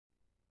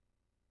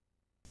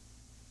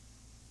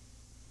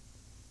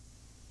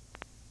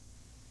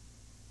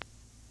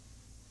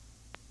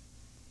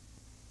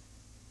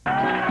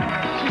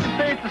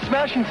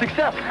smashing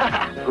success.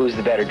 Who's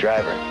the better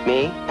driver,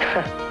 me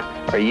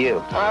or you?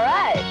 All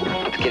right.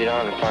 Let's get it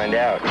on and find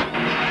out.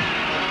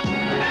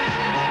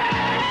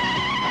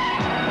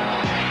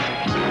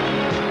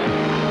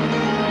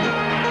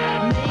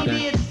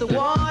 Maybe it's the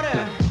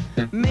water,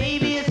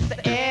 maybe it's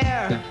the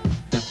air,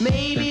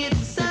 maybe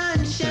it's the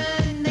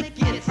sunshine that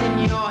gets in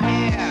your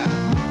hair.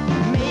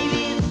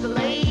 Maybe it's the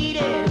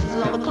ladies,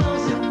 all the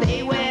clothes that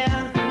they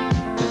wear.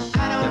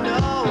 I don't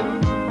know,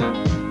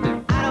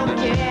 I don't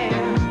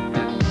care.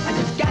 I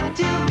just got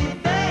to be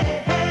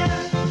there.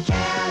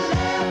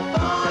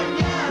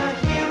 California,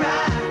 here I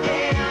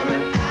am,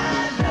 and I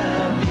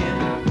love you.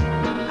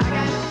 I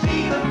got a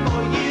fever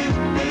for you.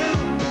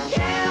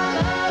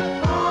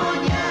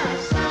 California,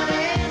 sun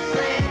and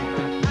sand.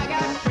 I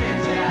got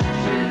friends that I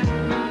should.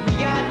 We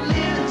got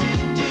little to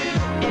do,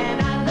 and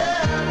I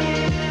love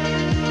you.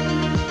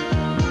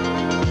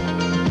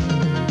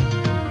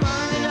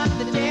 Burning up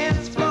the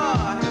dance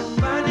floor,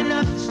 burning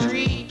up the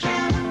street.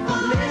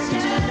 Listen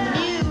to the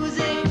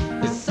music,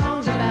 the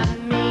songs about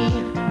me.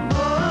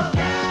 Oh,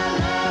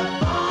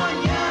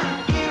 California,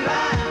 here I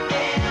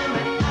am,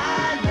 and I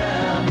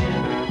love you.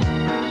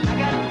 I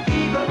got a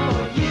fever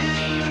for you.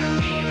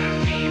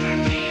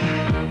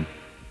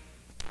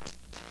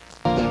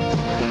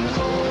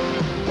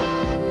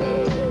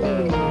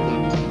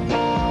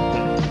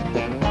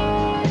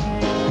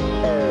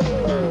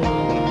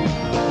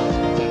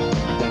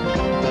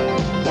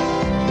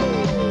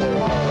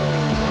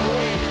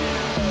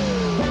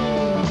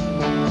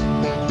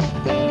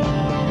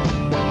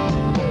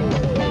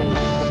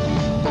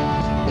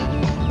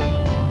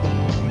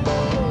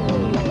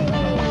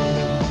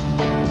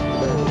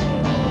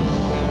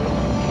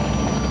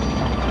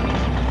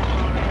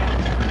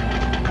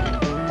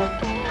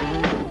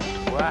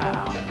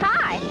 Wow.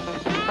 Hi.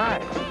 Hi.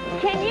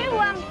 Can you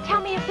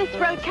tell me if this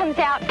road comes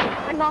out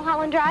on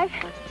Mulholland Drive?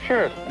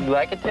 Sure. You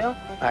like it too?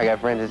 I got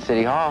friends at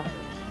City Hall.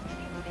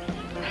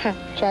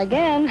 Try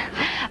again.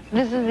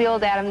 This is the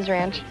old Adams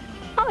Ranch.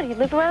 Oh, do you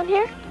live around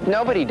here?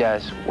 Nobody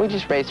does. We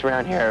just race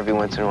around here every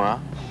once in a while.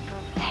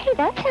 Hey,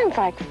 that sounds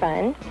like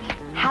fun.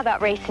 How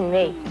about racing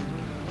me?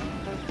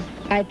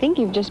 I think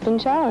you've just been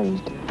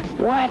challenged.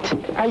 What?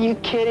 Are you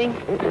kidding?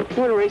 You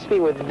want to race me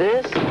with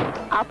this?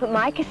 I'll put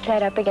my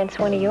cassette up against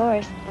one of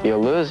yours.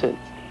 You'll lose it.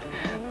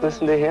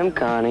 Listen to him,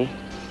 Connie.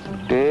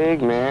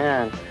 Big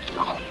man.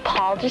 Oh,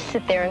 Paul, just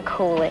sit there and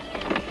cool it.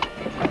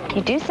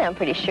 You do sound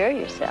pretty sure of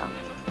yourself.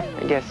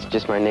 I guess it's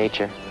just my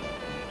nature.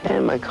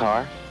 And my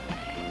car.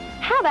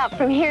 How about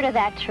from here to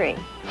that tree?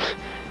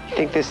 You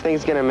think this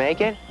thing's gonna make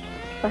it?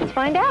 Let's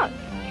find out.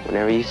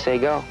 Whenever you say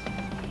go.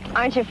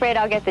 Aren't you afraid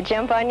I'll get the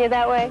jump on you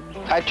that way?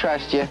 I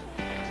trust you.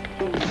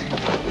 1,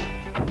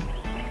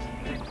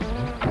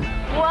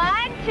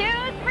 2,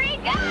 3,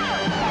 go!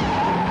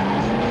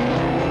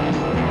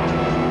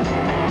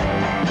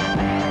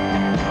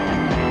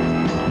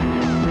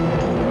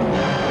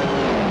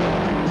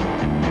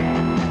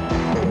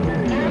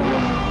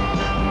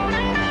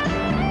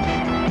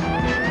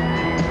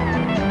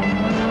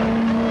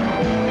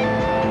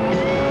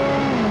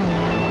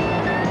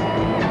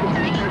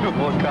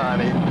 Beautiful,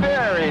 Connie.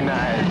 Very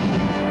nice.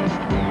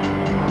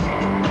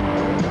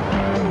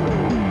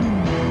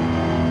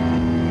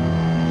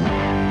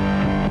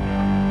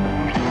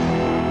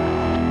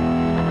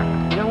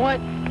 You know what?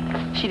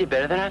 She did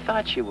better than I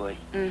thought she would.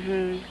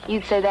 Mm-hmm.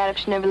 You'd say that if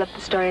she never left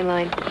the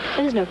storyline.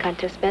 There's no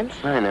contest, Vince.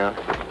 I know.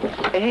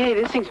 Hey,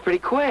 this thing's pretty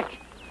quick.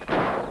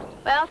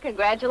 Well,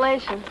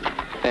 congratulations.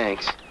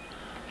 Thanks.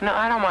 No,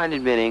 I don't mind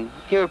admitting,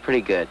 you were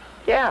pretty good.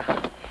 Yeah.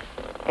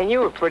 And you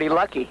were pretty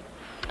lucky.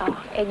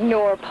 Oh,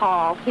 ignore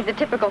Paul. He's a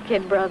typical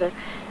kid brother.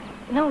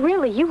 No,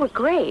 really, you were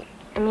great.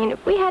 I mean,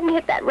 if we hadn't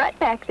hit that rut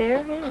back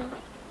there,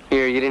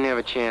 Here, you didn't have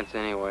a chance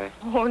anyway.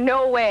 Oh,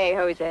 no way,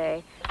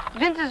 Jose.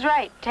 Vince is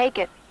right. Take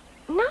it.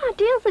 No, a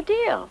deal's a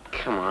deal.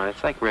 Come on,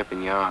 it's like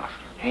ripping you off.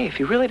 Hey, if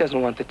he really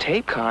doesn't want the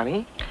tape,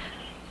 Connie.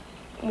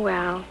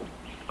 Well,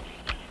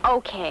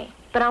 okay,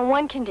 but on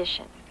one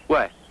condition.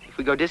 What? If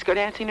we go disco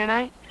dancing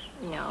tonight?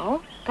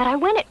 No, that I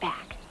win it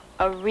back.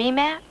 A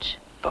rematch?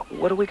 But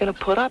what are we gonna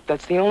put up?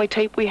 That's the only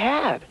tape we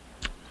had.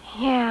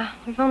 Yeah,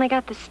 we've only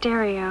got the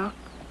stereo.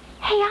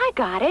 Hey, I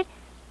got it.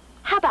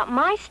 How about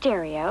my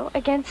stereo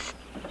against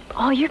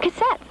all your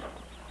cassettes?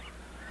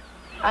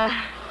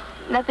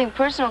 Nothing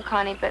personal,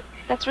 Connie, but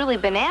that's really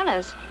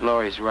bananas.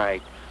 Lori's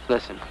right.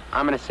 Listen,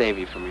 I'm gonna save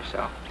you from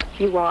yourself.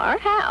 You are?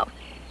 How?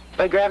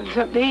 By grabbing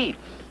something to eat.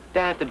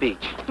 Down at the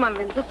beach. Come on,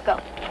 Vince, let's go.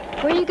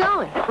 Where are you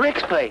going?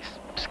 Rick's place.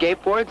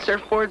 Skateboards,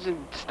 surfboards,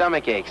 and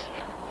stomach aches.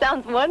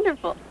 Sounds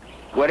wonderful.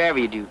 Whatever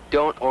you do,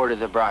 don't order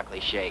the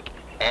broccoli shake.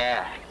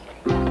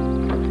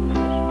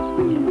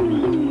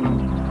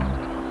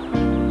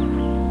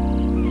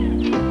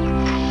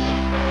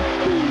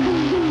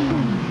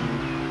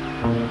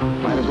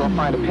 Might as well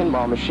find a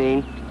pinball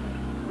machine.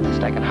 At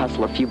least I can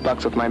hustle a few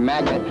bucks with my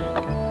magnet.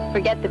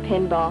 Forget the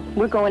pinball.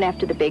 We're going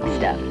after the big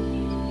stuff.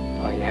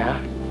 Oh, yeah?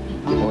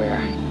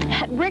 Where?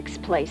 At Rick's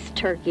place,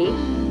 Turkey.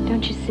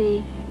 Don't you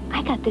see?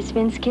 I got this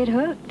Vince kid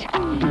hooked.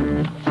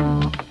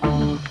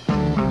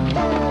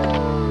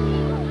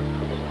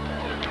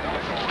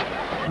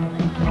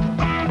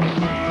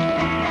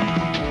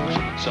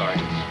 Sorry.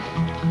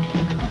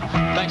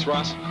 Thanks,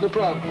 Ross. No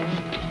problem.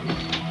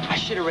 I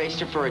should have raced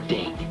her for a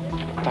date.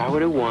 If I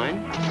would have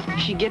won,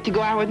 she'd get to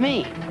go out with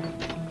me.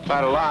 If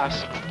I'd have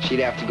lost, she'd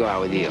have to go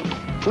out with you.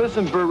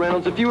 Listen, Burt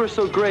Reynolds, if you were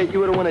so great, you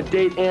would have won a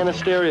date and a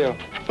stereo.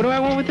 What do I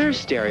want with her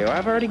stereo?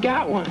 I've already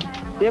got one.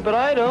 Yeah, but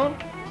I don't.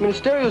 I mean, a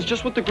stereo is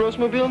just what the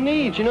Grossmobile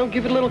needs, you know?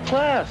 Give it a little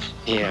class.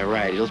 Yeah,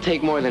 right. It'll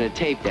take more than a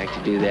tape deck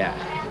to do that.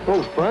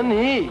 Oh,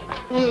 funny.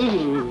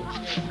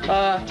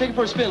 Take it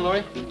for a spin,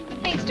 Lori.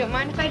 Thanks, don't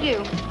mind if I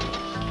do.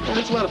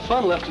 There's a lot of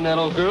fun left in that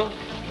old girl.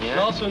 Yeah? And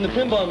also in the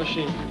pinball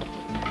machine.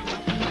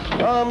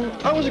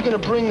 I wasn't gonna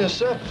bring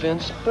this up,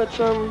 Vince, but,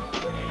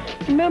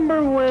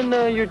 remember when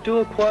your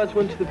dual quads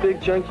went to the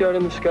big junkyard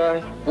in the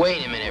sky?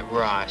 Wait a minute,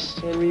 Ross.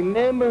 And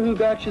remember who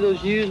got you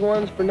those used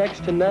ones for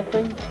next to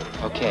nothing?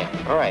 Okay,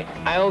 all right.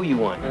 I owe you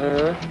one.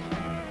 Uh-huh.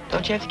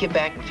 Don't you have to get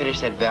back and finish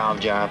that valve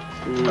job?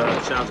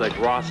 It sounds like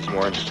Ross is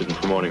more interested in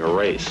promoting a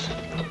race.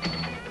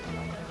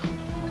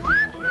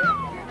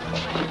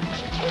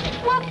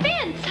 Well,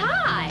 Vince,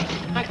 hi.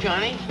 Hi,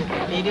 Connie.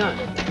 How you doing?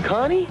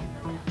 Connie?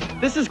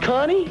 This is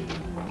Connie?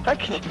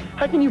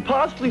 How can you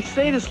possibly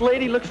say this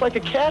lady looks like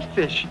a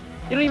catfish?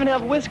 You don't even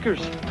have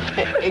whiskers.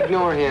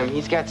 Ignore him.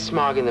 He's got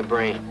smog in the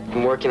brain.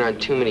 I'm working on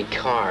too many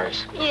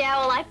cars. Yeah,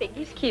 well, I think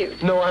he's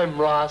cute. No, I'm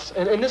Ross,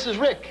 and this is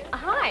Rick.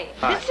 Hi.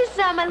 Hi. This is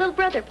my little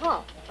brother,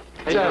 Paul.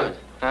 How you doing?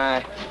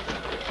 Hi.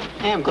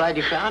 Hey, I'm glad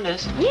you found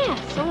us. Yeah,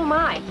 so am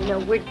I. You know,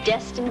 we're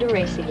destined to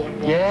race again.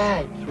 Vince. Yeah,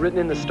 it's written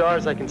in the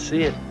stars. I can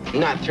see it.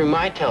 Not through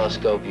my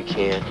telescope, you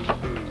can't.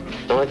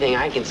 The only thing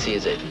I can see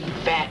is a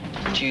fat,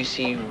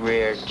 juicy,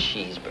 rare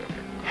cheeseburger.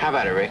 How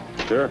about it, Rick?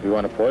 Sure, if you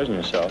want to poison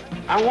yourself.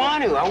 I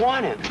want to.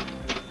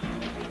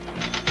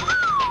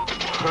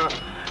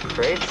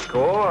 Great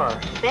score.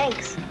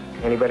 Thanks.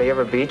 Anybody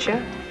ever beat you?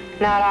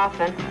 Not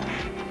often.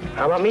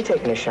 How about me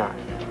taking a shot?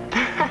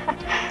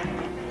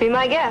 Be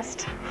my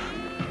guest.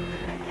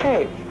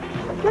 Hey,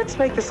 let's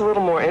make this a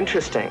little more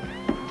interesting.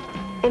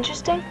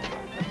 Interesting?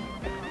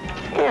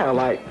 Yeah,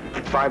 like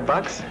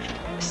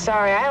 $5.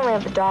 Sorry, I only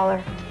have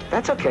 $1.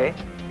 That's okay.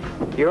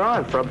 You're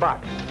on for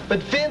 $1.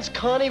 But Vince,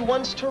 Connie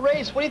wants to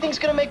race. What do you think's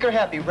gonna make her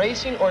happy,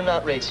 racing or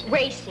not racing?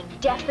 Racing,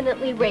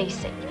 definitely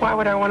racing. Why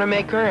would I want to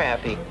make her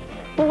happy?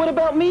 Well, what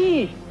about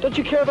me? Don't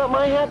you care about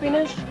my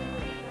happiness?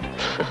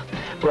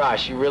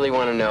 Ross, you really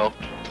want to know?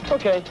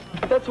 Okay,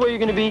 if that's the way you're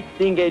gonna be,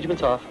 the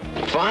engagement's off.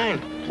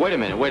 Fine. Wait a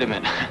minute.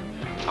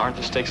 Aren't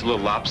the stakes a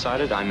little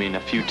lopsided? I mean, a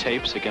few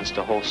tapes against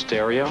a whole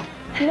stereo?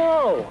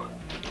 No.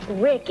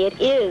 Rick, it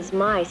is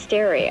my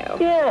stereo.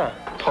 Yeah.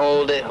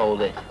 Hold it.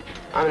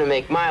 I'm going to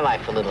make my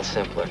life a little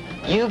simpler.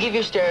 You give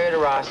your stereo to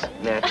Ross,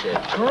 and that's it.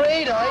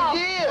 Great Oh,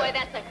 idea. boy,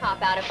 that's a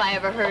cop-out if I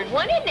ever heard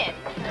one, isn't it?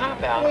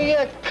 Cop out. Well,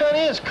 yeah,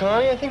 Connie is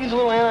Connie. I think he's a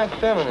little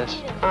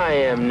anti-feminist. I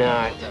am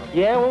not.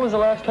 Yeah, when was the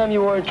last time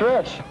you wore a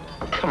dress?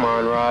 Come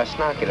on, Ross,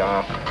 knock it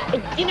off.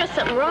 You know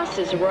something, Ross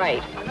is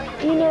right.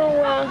 You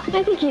know, I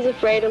think he's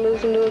afraid of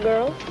losing to a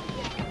girl.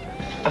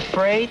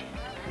 Afraid?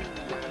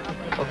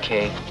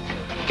 Okay,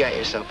 you got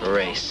yourself a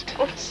race.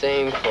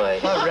 Same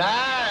place. All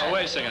right.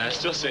 Wait a second, I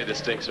still say the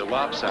stakes are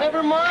lopsided.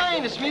 Never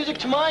mind. It's music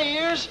to my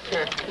ears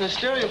and a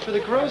stereo for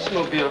the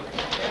Grossmobile.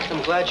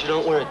 I'm glad you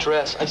don't wear a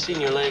dress. I seen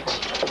your legs.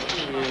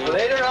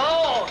 Later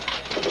on.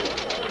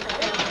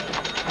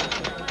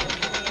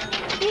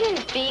 You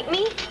didn't beat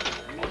me.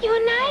 You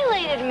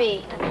annihilated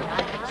me.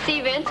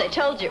 See, Vince, I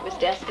told you it was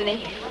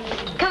destiny.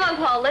 Come on,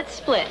 Paul, let's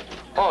split.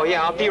 Oh,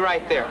 yeah, I'll be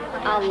right there.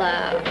 I'll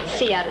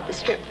see you out at the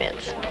strip,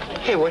 Vince.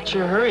 Hey, what's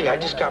your hurry? I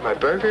just got my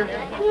burger.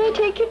 Yeah,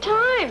 take your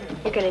time.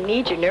 You're gonna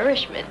need your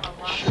nourishment.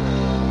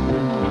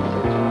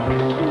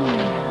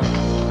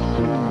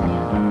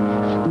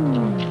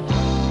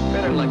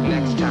 Better luck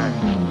next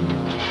time.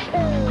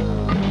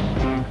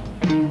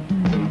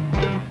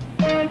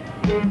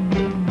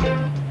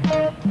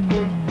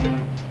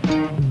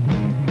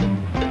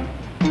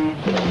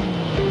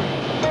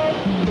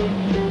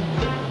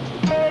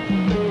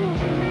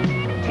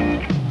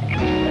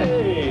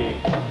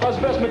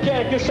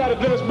 This side of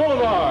Venice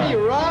Boulevard. Hey,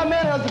 Ron,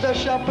 man, how's the best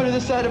shot putter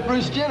this side of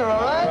Bruce Jenner,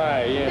 all right?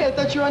 Right, yeah. Hey, I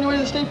thought you were on your way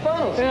to the state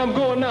finals. Hey, I'm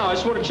going now. I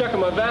just want to check on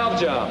my valve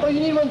job. Oh, you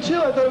need one, too?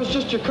 I thought it was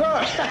just your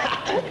car.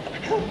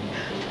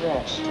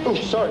 Ross. Oh,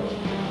 sorry.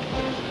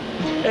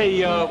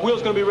 Hey,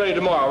 wheel's gonna be ready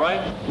tomorrow,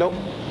 right? Nope.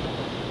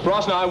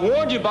 Ross, now I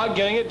warned you about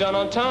getting it done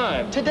on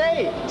time.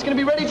 Today. It's going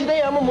to be ready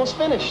today. I'm almost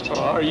finished.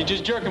 Oh, are you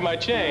just jerking my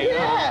chain?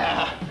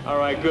 Yeah. All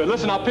right, good.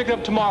 Listen, I'll pick it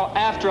up tomorrow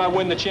after I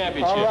win the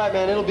championship. All right,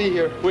 man. It'll be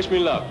here. Wish me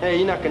luck. Hey,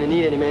 you're not going to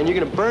need any, man. You're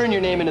going to burn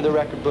your name into the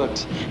record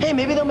books. Hey,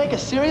 maybe they'll make a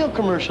cereal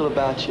commercial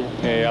about you.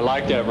 Hey, I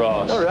like that,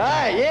 Ross. All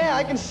right. Yeah,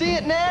 I can see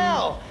it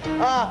now.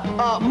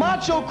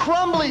 Macho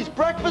Crumblies,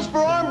 breakfast for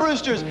arm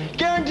boosters.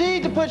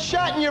 Guaranteed to put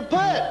shot in your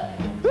putt.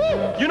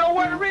 Woo! You know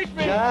where to reach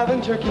me. Jive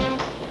and turkey.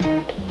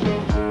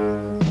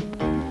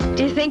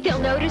 Do you think they'll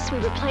notice we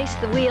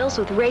replaced the wheels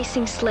with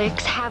racing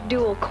slicks, have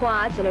dual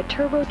quads, and a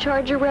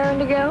turbocharger raring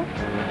to go?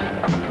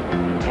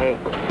 Hey,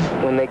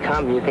 when they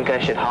come, you think I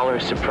should holler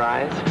a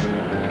surprise?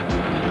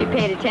 If you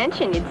paid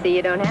attention, you'd see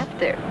you don't have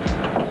to.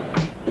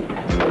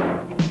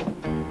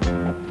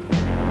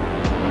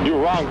 You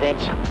were wrong,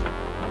 Vince.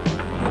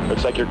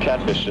 Looks like your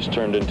catfish just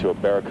turned into a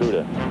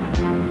barracuda.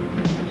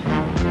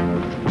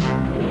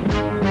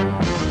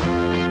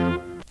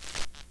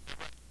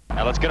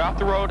 Now let's get off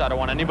the road. I don't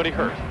want anybody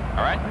hurt.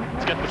 All right?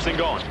 Let's get this thing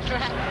going.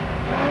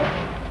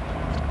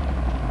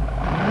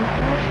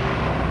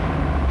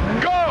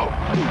 Go!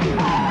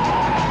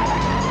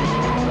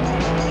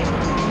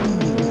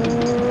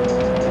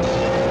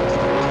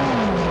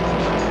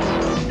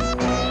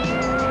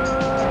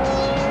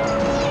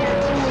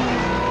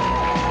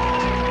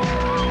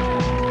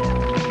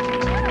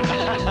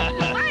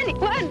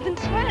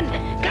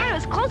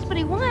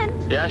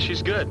 Yeah,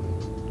 she's good.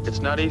 It's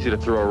not easy to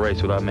throw a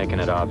race without making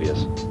it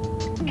obvious.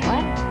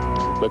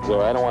 What? Look,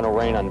 Laura, I don't want to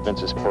rain on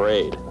Vince's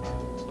parade,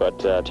 but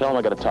tell him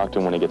I got to talk to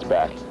him when he gets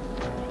back.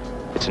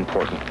 It's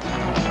important.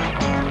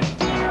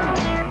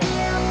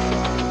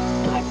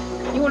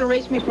 You want to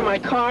race me for my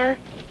car?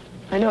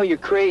 I know you're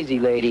crazy,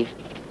 lady,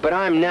 but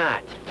I'm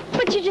not.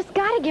 But you just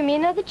gotta give me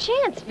another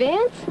chance,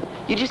 Vince.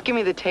 You just give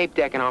me the tape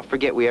deck and I'll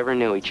forget we ever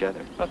knew each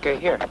other. Okay,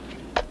 here.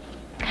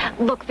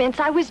 Look, Vince,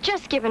 I was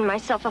just giving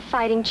myself a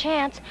fighting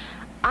chance.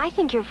 I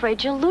think you're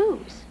afraid you'll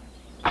lose.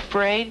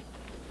 Afraid?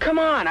 Come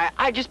on,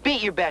 I just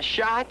beat your best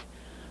shot.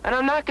 And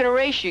I'm not gonna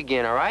race you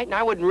again, all right? And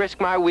I wouldn't risk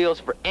my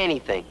wheels for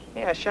anything.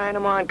 Yeah, shine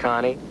him on,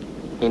 Connie.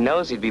 He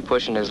knows he'd be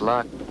pushing his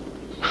luck.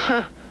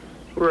 Huh,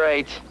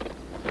 right.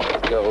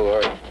 Let's go,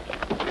 Lord.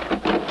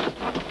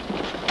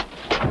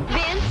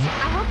 Vince,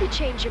 I hope you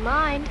change your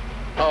mind.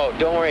 Oh,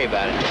 don't worry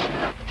about it.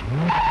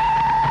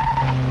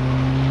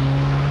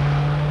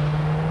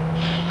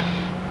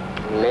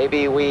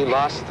 Maybe we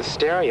lost the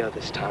stereo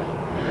this time.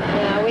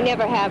 No, we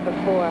never have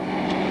before.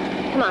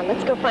 Come on,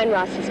 let's go find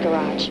Ross's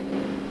garage.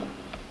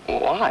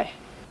 Why?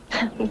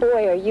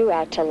 Boy, are you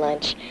out to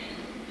lunch.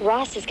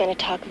 Ross is going to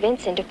talk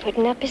Vince into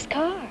putting up his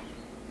car.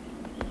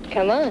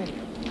 Come on.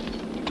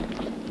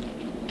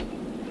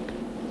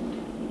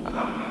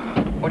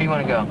 Where do you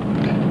want to go?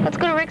 Let's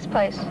go to Rick's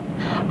place.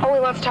 Oh, he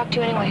wants to talk to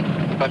you anyway.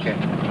 Okay.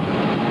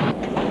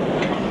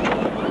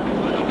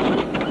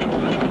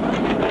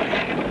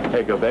 There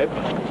you go, babe.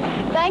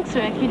 Thanks,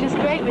 Rick. You're just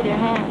great with your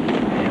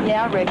hands.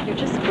 Yeah, Rick, you're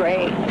just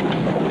great.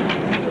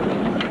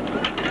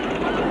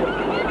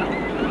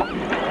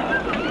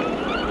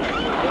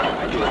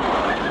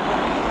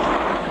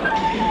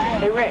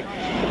 Hey, Rick.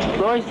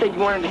 Lauren said you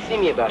wanted to see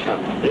me about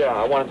something. Yeah,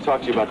 I wanted to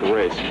talk to you about the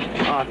race.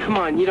 Oh, come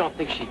on. You don't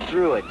think she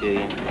threw it, do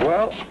you?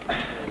 Well,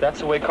 that's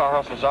the way car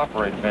hustles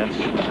operate, Vince.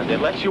 They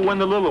let you win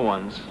the little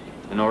ones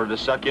in order to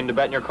suck you into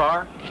betting your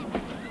car,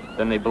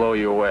 then they blow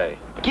you away.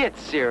 Get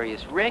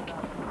serious, Rick.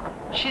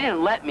 She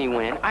didn't let me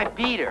win. I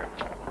beat her.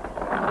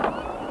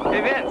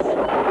 Hey, Vince.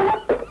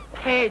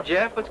 Hey,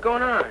 Jeff. What's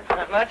going on?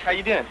 Not much. How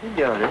you doing? You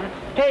doing, man?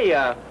 Hey,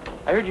 I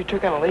heard you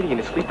took on a lady in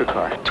a sleeper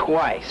car.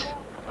 Twice.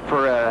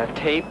 For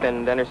tape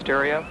and then her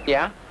stereo?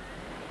 Yeah?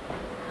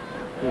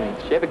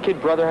 She have a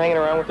kid brother hanging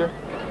around with her?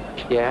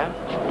 Yeah?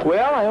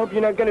 Well, I hope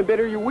you're not gonna bid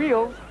her your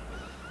wheels.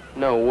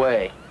 No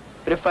way.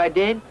 But if I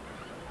did,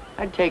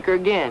 I'd take her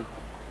again.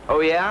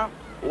 Oh, yeah?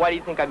 Why do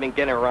you think I've been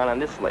getting around on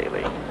this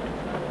lately?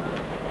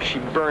 She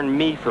burned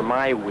me for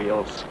my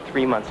wheels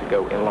 3 months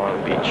ago in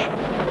Long Beach.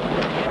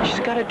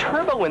 She's got a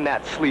turbo in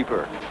that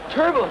sleeper.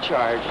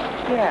 Turbocharged?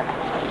 Yeah.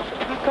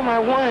 How come I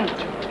won?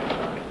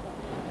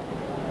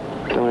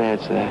 Don't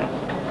answer that.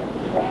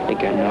 I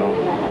think I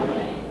know.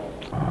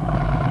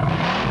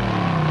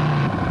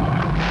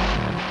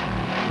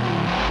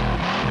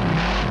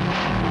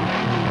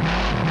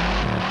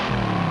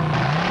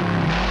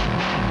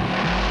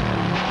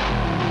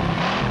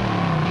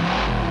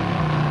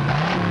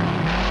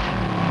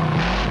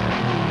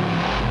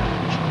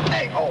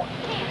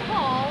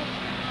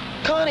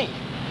 Connie,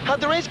 how'd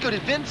the race go?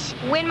 Did Vince?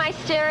 Win my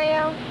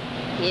stereo?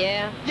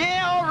 Yeah.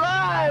 Yeah, all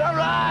right, all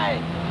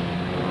right.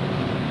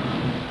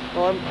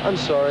 Oh, I'm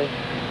sorry.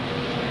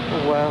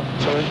 Oh, wow,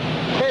 sorry.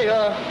 Hey,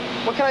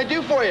 what can I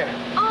do for you?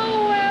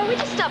 Oh, we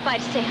just stopped by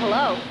to say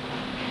hello.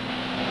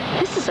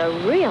 This is a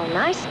real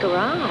nice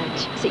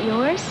garage. Is it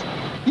yours?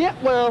 Yeah,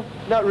 well,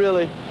 not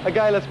really. A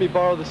guy lets me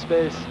borrow the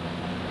space.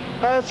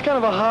 It's kind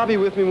of a hobby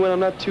with me when I'm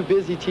not too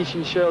busy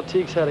teaching Cheryl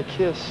Teagues how to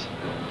kiss.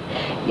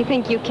 You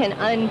think you can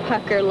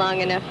unpucker long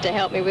enough to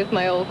help me with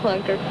my old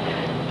clunker?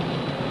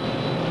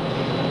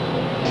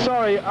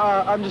 Sorry,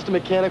 I'm just a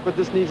mechanic. What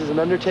this needs is an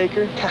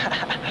undertaker.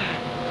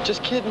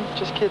 Just kidding,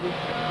 just kidding.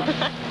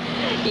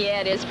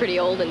 Yeah, it is pretty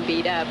old and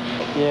beat up.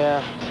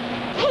 Yeah.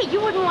 Hey, you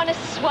wouldn't want to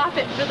swap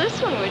it for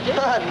this one, would you?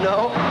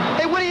 No.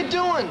 Hey, what are you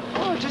doing?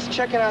 Oh, just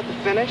checking out the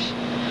finish.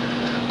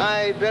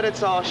 I bet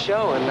it's all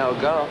show and no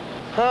go.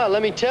 Huh,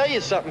 let me tell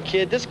you something,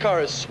 kid. This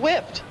car is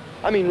swift.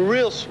 I mean,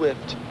 real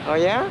swift. Oh,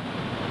 yeah?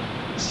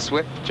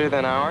 Swifter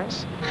than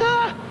ours?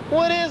 Ha!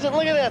 What isn't?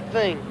 Look at that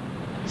thing.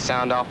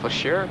 Sound awful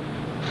sure.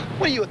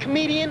 What are you, a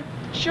comedian?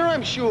 Sure,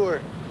 I'm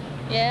sure.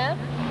 Yeah?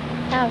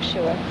 How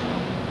sure?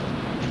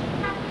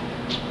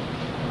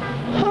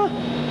 Huh.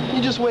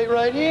 You just wait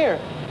right here.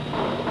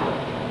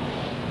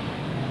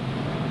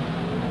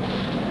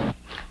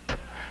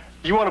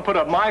 You want to put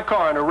up my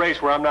car in a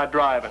race where I'm not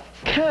driving?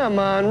 Come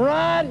on,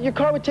 Rod. Your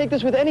car would take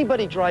this with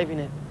anybody driving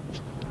it.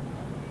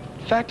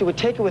 fact, it would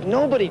take it with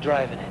nobody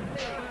driving it.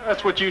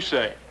 That's what you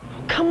say.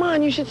 Come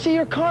on, you should see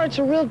your car. It's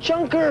a real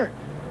junker.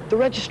 The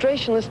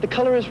registration list, the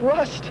color is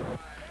rust.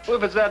 Well,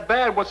 if it's that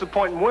bad, what's the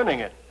point in winning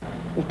it?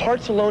 In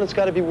parts alone, it's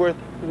got to be worth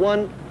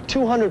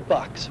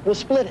 $200. We'll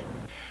split it.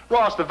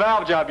 Ross, the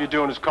valve job you're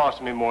doing is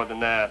costing me more than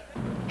that.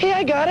 Hey,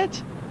 I got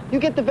it. You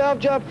get the valve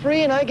job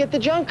free and I get the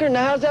junker.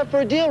 Now, how's that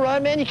for a deal,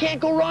 Rod, man? You can't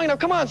go wrong. Now,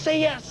 come on,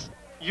 say yes.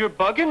 You're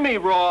bugging me,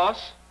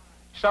 Ross.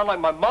 You sound like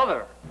my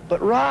mother.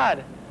 But,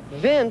 Rod,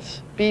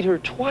 Vince beat her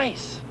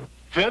twice.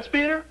 Vince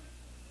beat her?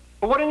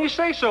 Well, why didn't you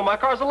say so? My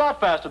car's a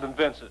lot faster than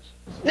Vince's.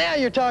 Now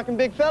you're talking,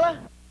 big fella.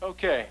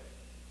 Okay.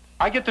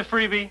 I get the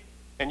freebie,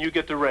 and you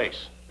get the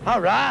race.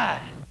 All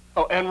right.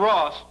 Oh, and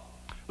Ross,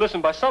 listen,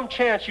 by some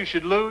chance you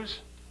should lose,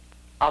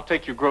 I'll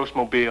take your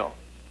grossmobile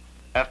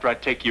after I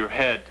take your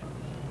head.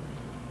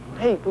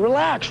 Hey,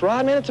 relax,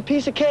 Rod, man. It's a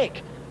piece of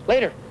cake.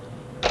 Later.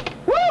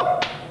 Woo!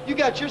 You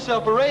got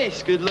yourself a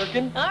race, good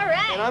looking. All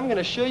right. And I'm going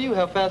to show you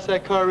how fast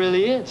that car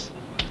really is.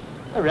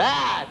 All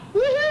right.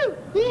 Woohoo!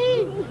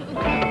 Woo-hoo!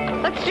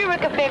 Let's do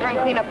Rick a favor and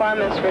clean up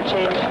armrest for a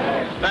change.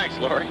 Thanks,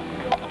 Lori.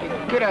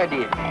 Good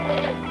idea.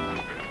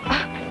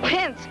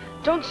 Vince,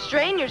 don't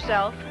strain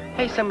yourself.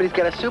 Hey, somebody's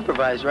got to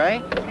supervise,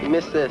 right? You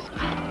missed this.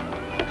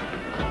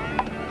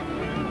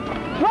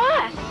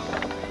 Ross!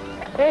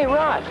 Hey,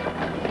 Rod.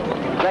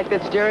 Like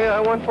that stereo I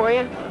won for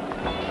you?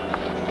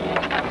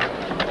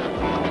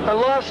 I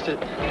lost it.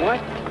 What?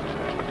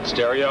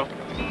 Stereo?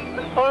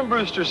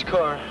 Armbruster's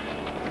car.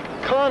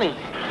 Connie.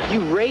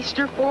 You raced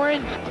her for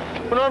it?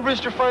 When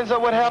Armbruster finds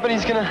out what happened,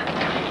 he's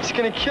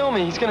gonna kill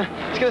me. He's gonna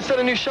set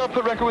a new shot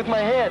put record with my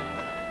head.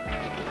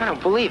 I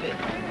don't believe it.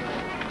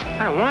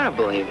 I don't want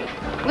to believe it.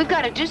 We've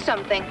got to do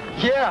something.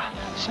 Yeah,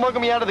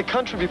 smuggle me out of the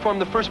country before I'm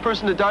the first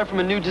person to die from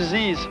a new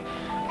disease.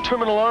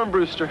 Terminal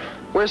Armbruster.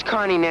 Where's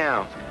Connie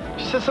now?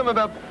 She said something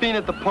about being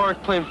at the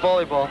park playing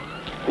volleyball.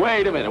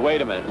 Wait a minute.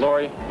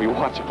 Lori, will you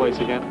watch the place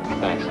again?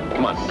 Thanks.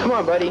 Come on. Come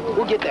on, buddy.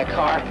 We'll get that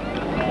car.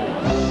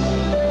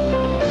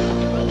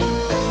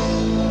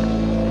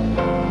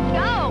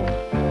 Go!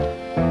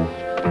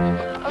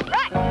 All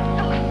right.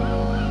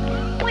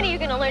 When are you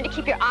going to learn to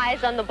keep your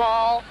eyes on the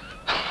ball?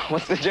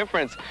 What's the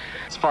difference?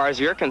 As far as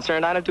you're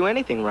concerned, I don't do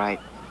anything right.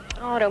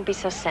 Oh, don't be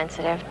so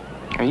sensitive.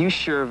 Are you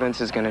sure Vince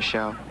is going to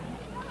show?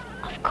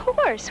 Of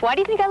course. Why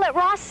do you think I let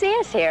Ross see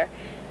us here?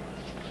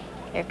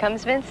 Here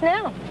comes Vince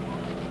now.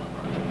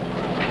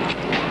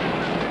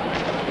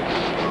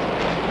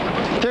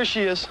 There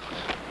she is.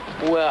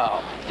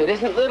 Well, if it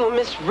isn't little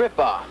Miss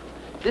Ripoff.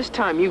 This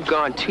time you've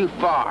gone too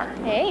far.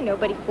 Hey,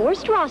 nobody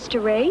forced Ross to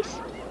race.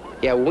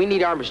 Yeah, well, we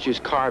need Armbruster's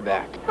car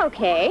back.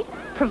 Okay,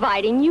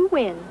 providing you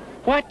win.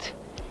 What?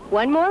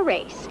 One more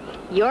race.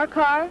 Your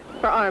car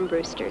for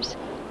Armbruster's.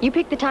 You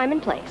pick the time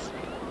and place.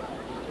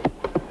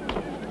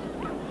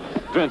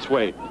 Vince,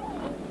 wait.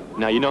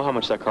 Now, you know how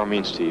much that car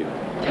means to you.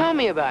 Tell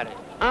me about it.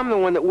 I'm the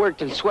one that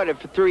worked and sweated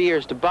for 3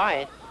 years to buy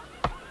it.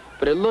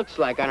 But it looks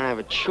like I don't have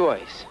a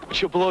choice. But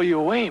she'll blow you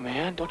away,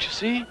 man. Don't you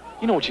see?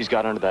 You know what she's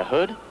got under that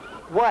hood.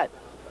 What?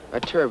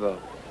 A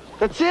turbo.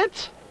 That's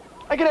it?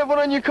 I could have one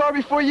on your car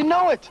before you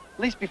know it. At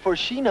least before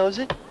she knows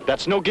it.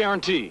 That's no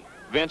guarantee.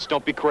 Vince,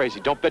 don't be crazy.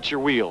 Don't bet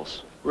your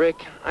wheels.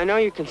 Rick, I know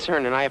you're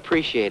concerned and I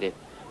appreciate it.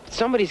 But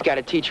somebody's got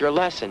to teach her a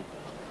lesson.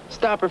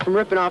 Stop her from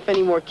ripping off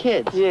any more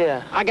kids.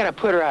 Yeah. I got to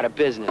put her out of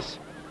business.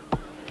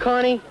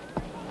 Connie?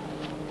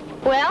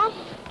 Well?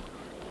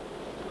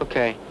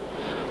 Okay.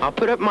 I'll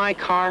put up my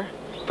car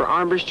for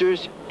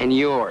Armbruster's and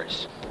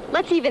yours.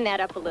 Let's even that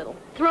up a little.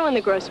 Throw in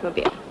the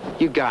grossmobile.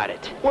 You got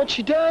it. What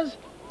she does?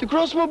 The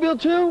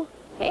grossmobile too?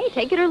 Hey,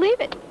 take it or leave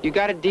it. You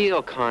got a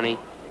deal, Connie.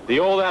 The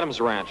old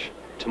Adams Ranch,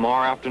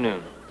 tomorrow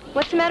afternoon.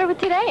 What's the matter with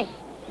today?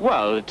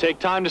 Well, it'll take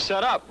time to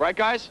set up, right,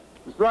 guys?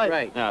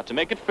 Right. Now, to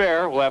make it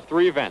fair, we'll have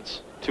 3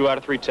 events. 2 out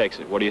of 3 takes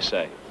it. What do you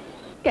say?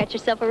 Got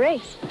yourself a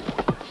race.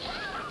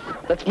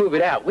 Let's move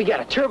it out. We got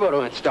a turbo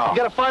to install. You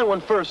gotta find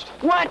one first.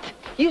 What?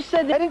 You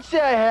said I that... didn't say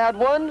I had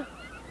one.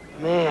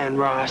 Man,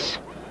 Ross.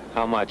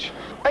 How much?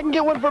 I can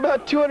get one for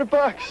about $200.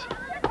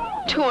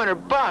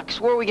 $200?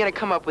 Where are we gonna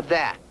come up with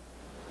that?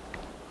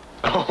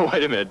 Oh,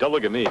 wait a minute. Don't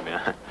look at me,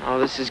 man. Oh,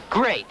 this is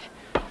great.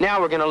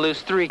 Now we're gonna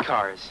lose 3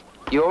 cars.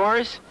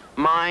 Yours,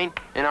 mine,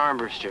 and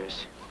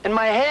Armbruster's. And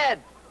my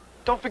head.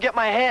 Don't forget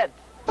my head.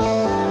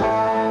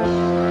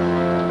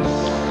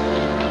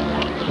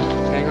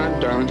 Hang on,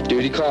 darling.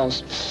 Duty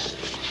calls.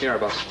 Here,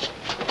 boss.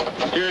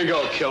 Here you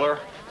go, killer.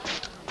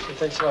 Hey,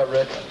 thanks a lot,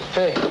 Rick.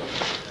 Hey,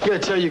 I gotta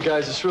tell you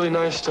guys, it's really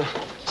nice to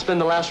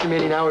spend the last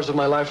remaining hours of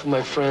my life with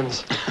my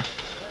friends.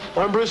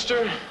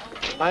 Armbruster,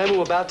 I am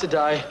who about to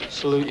die.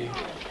 Salute you.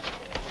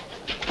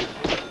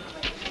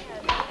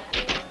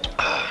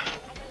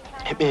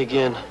 Hit me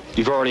again.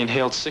 You've already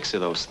inhaled 6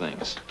 of those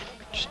things.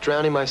 Just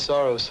drowning my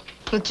sorrows.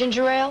 With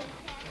ginger ale?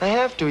 I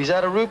have to. He's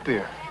out of root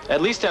beer.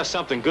 At least have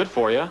something good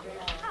for you,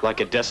 like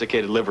a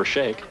desiccated liver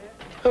shake.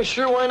 Oh,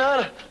 sure, why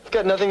not? I've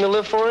got nothing to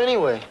live for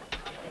anyway.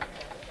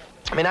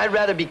 I mean, I'd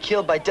rather be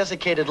killed by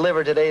desiccated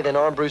liver today than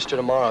Armbruster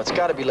tomorrow. It's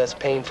got to be less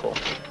painful.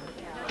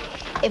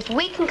 If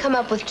we can come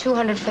up with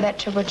 $200 for that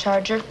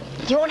turbocharger,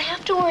 you won't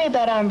have to worry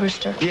about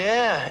Armbruster.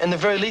 Yeah, and the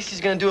very least he's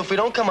gonna do if we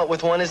don't come up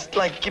with one is,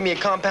 like, give me a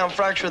compound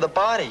fracture of the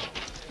body.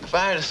 If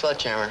I had a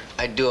sledgehammer,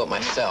 I'd do it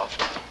myself.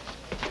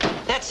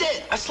 That's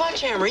it, a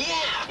sledgehammer, yeah.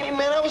 Hey,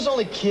 man, I was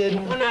only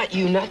kidding. Well, not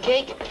you,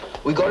 nutcake.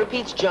 We go to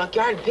Pete's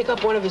junkyard and pick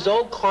up one of his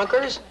old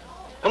clunkers,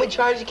 and we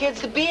charge the kids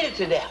to beat it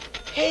to death.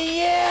 Hey,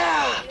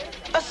 yeah!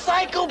 A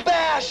psycho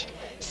bash!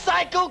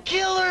 Psycho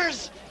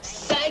killers!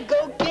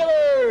 Psycho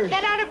killers!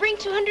 That ought to bring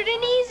 200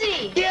 in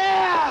easy.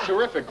 Yeah!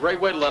 Terrific. Great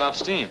way to let off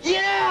steam.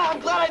 Yeah! I'm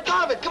glad I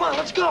thought of it. Come on,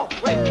 let's go.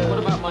 Wait, what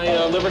about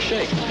my liver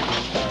shake?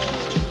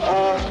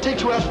 Take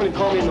 2 aspirin and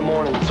call me in the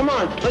morning. Come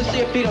on, let's see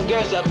if Pete will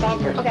get us that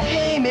bunker. Okay.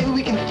 Hey, maybe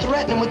we can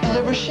threaten him with the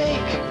liver shake.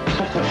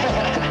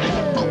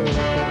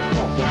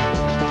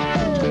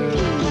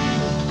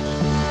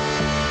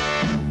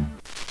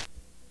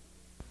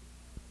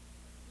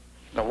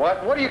 The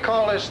what? What do you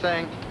call this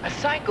thing? A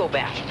psycho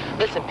bash.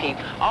 Listen, Pete,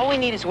 all we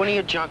need is one of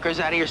your junkers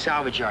out of your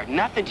salvage yard.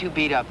 Nothing too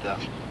beat up, though.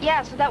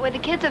 Yeah, so that way the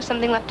kids have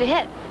something left to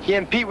hit. Yeah,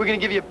 and Pete, we're gonna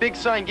give you a big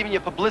sign giving you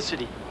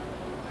publicity.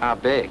 How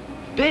big?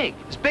 Big.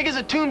 As big as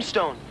a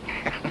tombstone.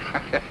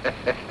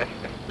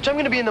 Which I'm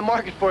gonna be in the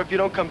market for if you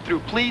don't come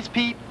through. Please,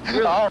 Pete?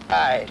 All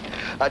right.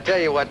 I tell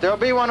you what, there'll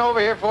be one over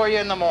here for you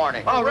in the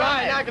morning. All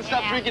right. Now I can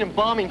stop drinking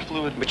embalming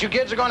fluid. But you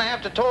kids are going to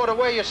have to tow it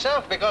away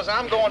yourself because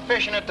I'm going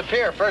fishing at the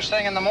pier first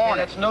thing in the Hey, morning.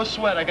 that's no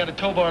sweat. I got a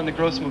tow bar in the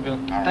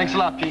Grossmobile. Thanks a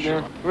lot, Pete,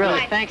 man.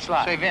 Really, thanks a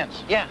lot. Say,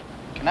 Vince. Yeah.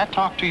 Can I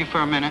talk to you for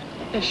a minute?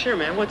 Yeah, sure,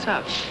 man. What's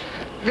up?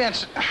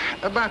 Vince,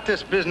 about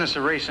this business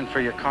of racing for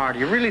your car, do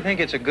you really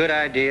think it's a good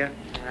idea?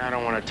 I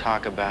don't want to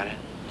talk about it.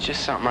 It's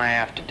just something I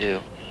have to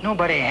do.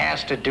 Nobody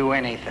has to do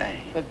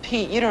anything. But,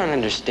 Pete, you don't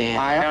understand.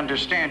 I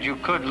understand you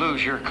could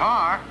lose your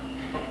car.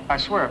 I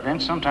swear,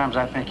 Vince, sometimes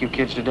I think you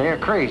kids today are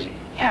crazy.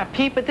 Yeah,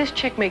 Pete, but this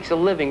chick makes a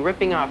living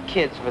ripping off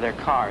kids for their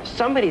cars.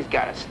 Somebody's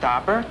got to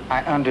stop her.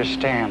 I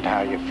understand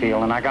how you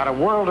feel, and I got a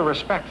world of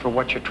respect for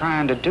what you're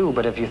trying to do,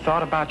 but have you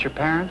thought about your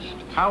parents?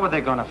 How are they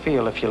going to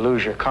feel if you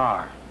lose your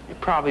car? They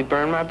probably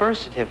burn my birth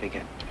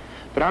certificate.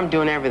 But I'm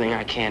doing everything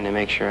I can to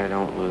make sure I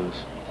don't lose.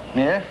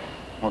 Yeah?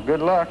 Well, good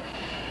luck.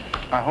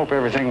 I hope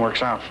everything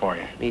works out for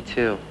you. Me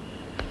too.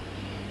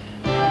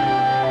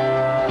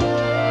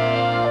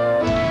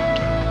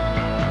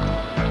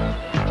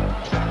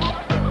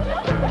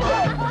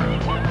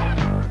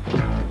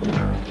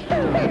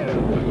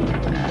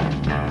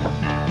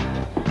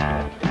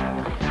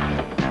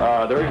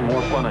 They're even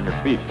more fun on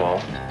your feet,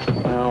 Paul.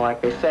 Well,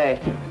 like they say,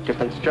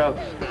 different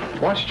strokes.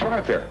 Why don't you try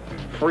a pair?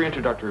 Free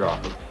introductory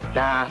offer.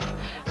 Nah,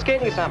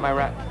 skating is not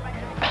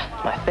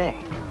my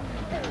thing.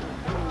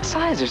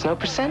 Besides, there's no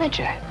percentage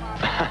in it.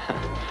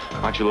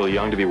 Aren't you a little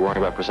young to be worrying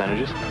about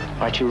percentages?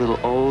 Aren't you a little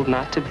old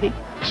not to be?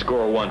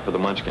 Score 1 for the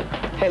munchkin.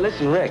 Hey,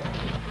 listen, Rick,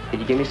 could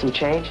you give me some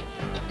change?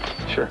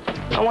 Sure.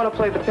 I want to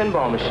play the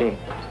pinball machine.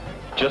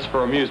 Just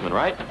for amusement,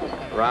 right?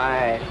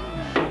 Right.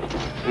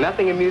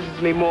 Nothing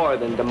amuses me more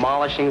than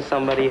demolishing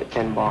somebody at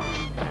pinball.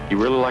 You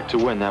really like to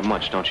win that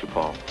much, don't you,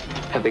 Paul?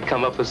 Have they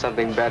come up with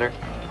something better?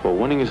 Well,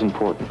 winning is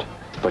important.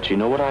 But you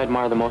know what I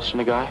admire the most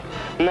in a guy?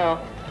 No,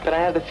 but I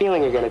have the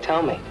feeling you're going to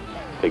tell me.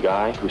 The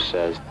guy who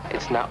says,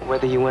 It's not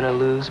whether you win or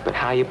lose, but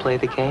how you play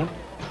the game.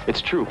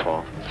 it's true,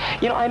 Paul.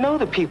 You know, I know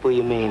the people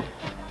you mean.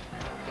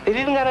 They've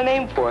even got a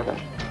name for them.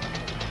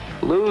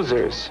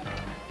 Losers.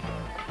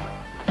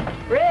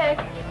 Rick,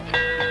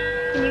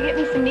 can you get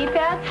me some knee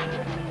pads?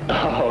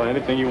 Oh,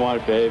 anything you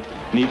want, babe.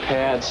 Knee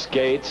pads,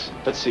 skates.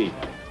 Let's see.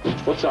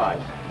 What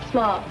size?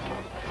 Small.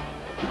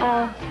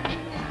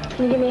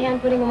 Can you give me a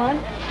hand putting them on?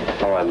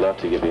 Oh, I'd love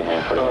to give you a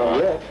hand putting them on.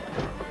 Rick,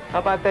 how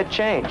about that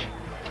change?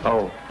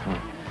 Oh.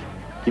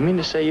 You mean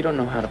to say you don't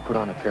know how to put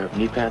on a pair of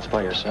knee pads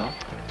by yourself?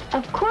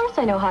 Of course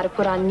I know how to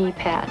put on knee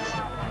pads.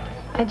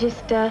 I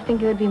just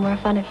think it would be more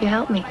fun if you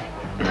helped me.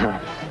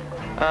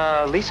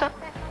 Lisa?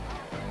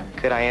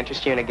 Could I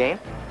interest you in a game?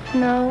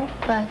 No,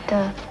 but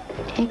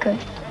he could.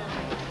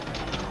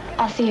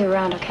 I'll see you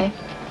around, okay?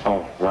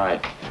 Oh,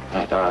 right.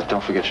 Right,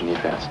 don't forget your knee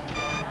pads.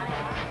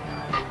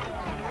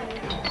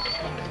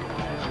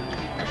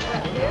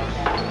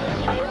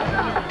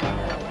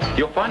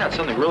 You'll find out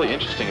something really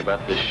interesting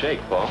about this shake,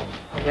 Paul.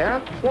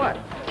 Yeah? What?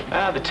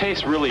 The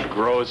taste really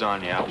grows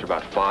on you after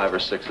about 5 or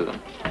 6 of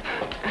them.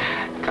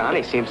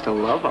 Connie seems to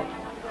love them.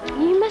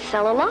 You must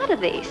sell a lot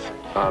of these.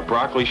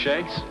 Broccoli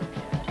shakes?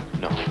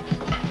 No,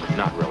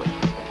 not really.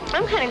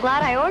 I'm kind of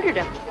glad I ordered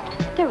them.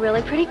 They're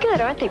really pretty good,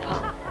 aren't they,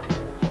 Paul?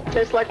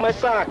 Tastes like my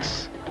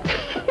socks.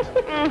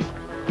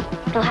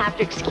 He'll have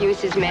to excuse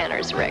his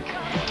manners, Rick.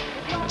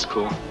 That's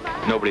cool.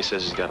 Nobody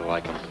says he's got to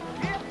like them.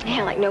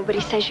 Yeah, like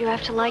nobody says you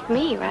have to like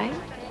me, right?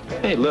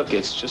 Hey, look,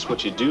 it's just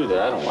what you do that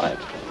I don't like.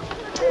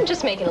 I'm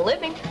just making a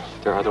living.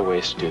 There are other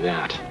ways to do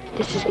that.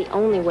 This is the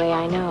only way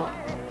I know.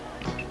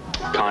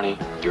 Connie,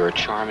 you're a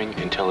charming,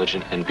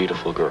 intelligent, and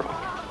beautiful girl.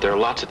 There are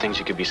lots of things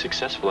you could be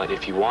successful at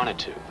if you wanted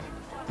to.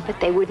 But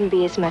they wouldn't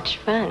be as much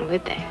fun,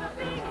 would they?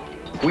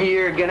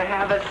 We're gonna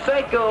have a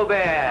psycho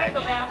bash.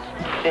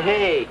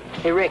 Hey,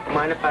 Rick,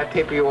 mind if I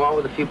paper your wall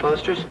with a few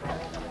posters?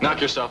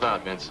 Knock yourself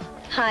out, Vince.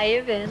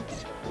 Hiya,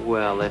 Vince.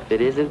 Well, if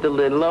it isn't the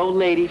little old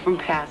lady from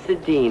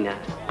Pasadena.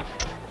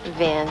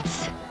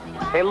 Vince.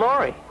 Hey,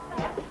 Lori.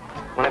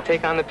 Want to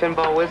take on the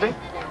pinball wizard?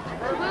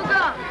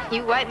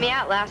 You wiped me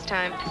out last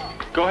time.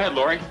 Go ahead,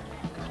 Lori.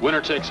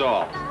 Winner takes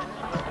all.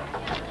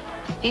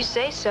 You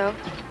say so.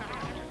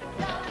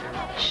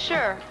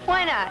 Sure,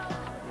 why not?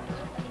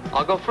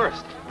 I'll go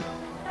first.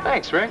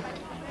 Thanks, Rick.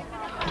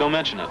 Don't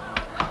mention it.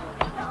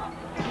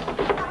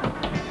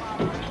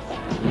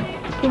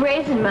 You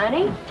raising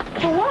money?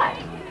 For what?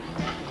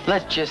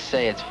 Let's just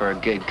say it's for a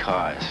good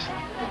cause.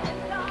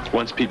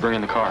 When's Pete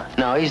bringing the car?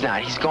 No, he's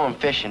not. He's going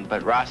fishing,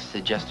 but Ross is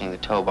adjusting the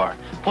tow bar.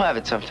 We'll have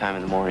it sometime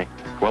in the morning.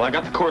 Well, I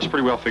got the course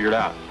pretty well figured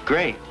out.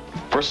 Great.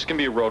 First it's gonna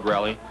be a road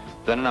rally,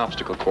 then an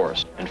obstacle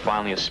course, and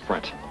finally a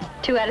sprint.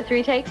 2 out of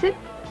 3 takes it?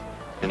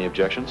 Any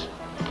objections?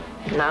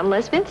 Not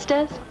unless Vince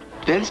does.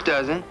 Vince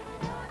doesn't.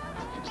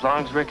 As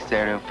long as Rick's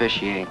there to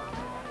officiate.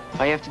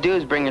 All you have to do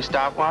is bring your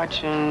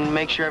stopwatch and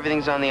make sure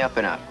everything's on the up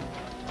and up.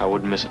 I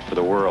wouldn't miss it for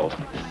the world.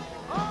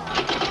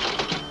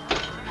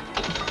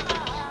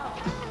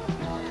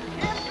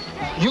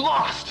 You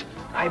lost!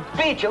 I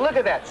beat you. Look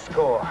at that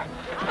score.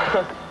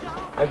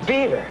 I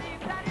beat her.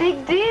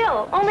 Big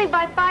deal. Only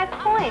by 5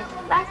 points.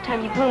 Last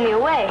time you blew me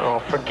away. Oh,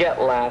 forget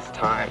last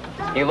time.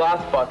 You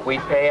lost, Buck.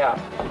 We'd pay up.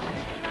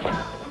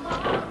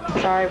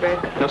 Sorry,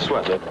 Rick. No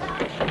sweat, Liv.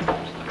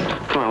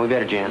 Come on, we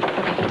better jam.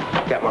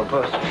 Got more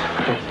posters.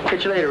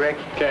 Catch you later, Rick.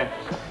 Okay.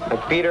 I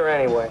beat her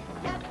anyway.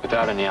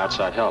 Without any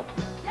outside help.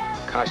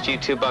 Cost you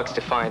 $2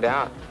 to find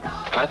out.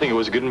 I think it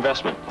was a good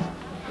investment.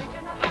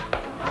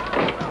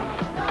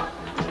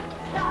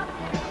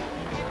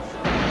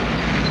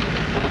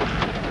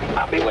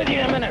 I'll be with you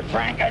in a minute,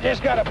 Frank. I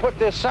just gotta put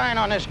this sign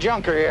on this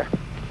junker here.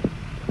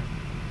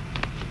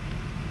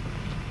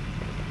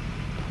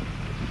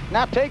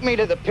 Now take me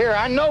to the pier.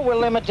 I know we're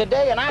limited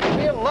today, and I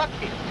feel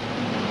lucky.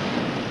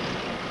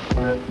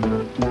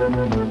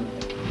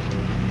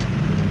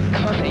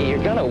 Connie,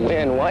 you're gonna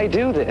win. Why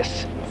do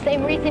this?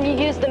 Same reason you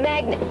use the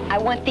magnet. I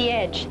want the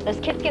edge. Those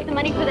kids get the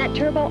money for that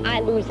turbo, I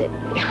lose it.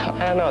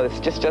 I don't know. This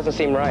just doesn't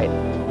seem right.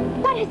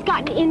 What has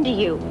gotten into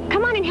you?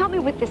 Come on and help me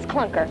with this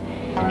clunker.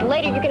 And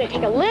later you're going to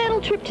take a little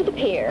trip to the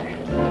pier.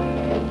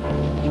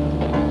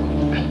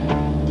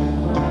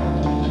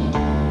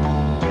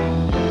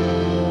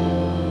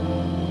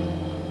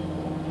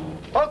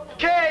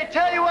 Okay,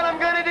 tell you what I'm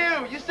gonna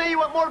do. You say you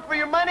want more for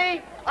your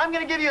money? I'm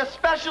gonna give you a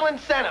special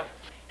incentive.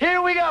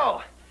 Here we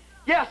go.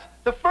 Yes,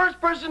 the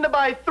first person to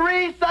buy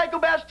 3 Psycho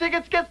Bash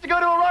tickets gets to go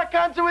to a rock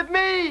concert with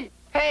me.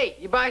 Hey,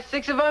 you buy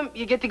 6 of them,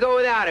 you get to go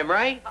without him,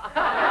 right?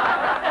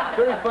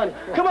 Very funny.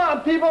 Come on,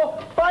 people.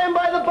 Buy them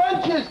by the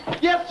bunches.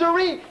 Yes,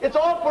 sirree. It's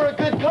all for a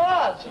good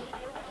cause.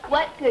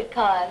 What good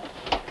cause?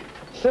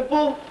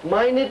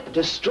 Simple-minded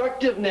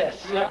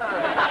destructiveness.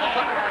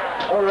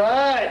 All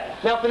right.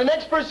 Now, for the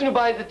next person who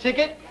buys a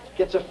ticket,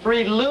 gets a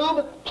free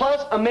lube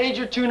plus a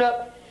major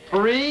tune-up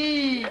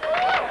free.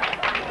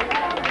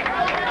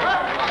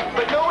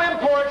 But no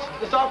imports.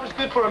 This offer's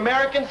good for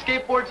American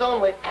skateboards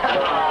only.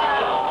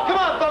 Come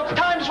on, folks.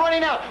 Time's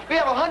running out. We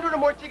have 100 or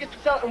more tickets to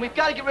sell, and we've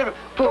got to get rid of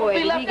them. Boy,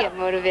 did he get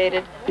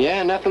motivated.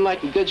 Yeah, nothing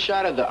like a good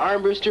shot of the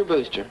arm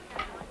booster.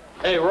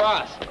 Hey,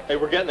 Ross. Hey,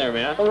 we're getting there,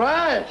 man. All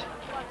right.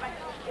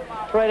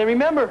 All right, and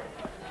remember,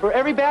 for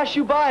every bash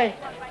you buy,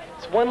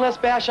 it's 1 less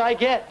bash I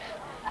get.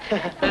 Boy,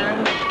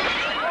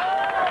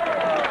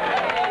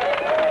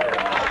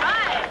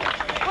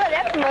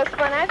 that's the most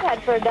fun I've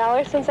had for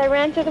 $1 since I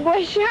ran through the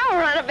boys'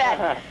 shower on a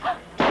bet.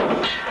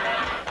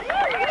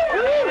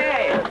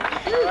 Hey!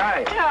 All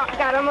right. Oh,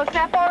 got almost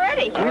up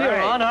already. We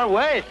are on our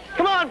way.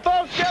 Come on,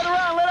 folks, gather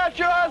around, let out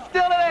your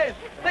hostilities.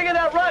 Think of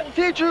that rotten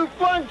teacher who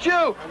flunked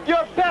you,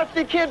 your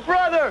pesky kid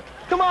brother.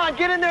 Come on,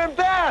 get in there and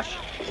bash.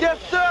 Yes,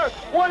 sir.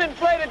 1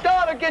 inflated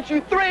dollar gets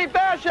you 3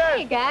 bashes.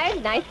 Hey, guys,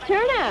 nice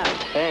turnout.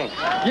 Thanks.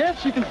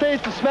 Yes, you can say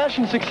it's a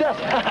smashing success.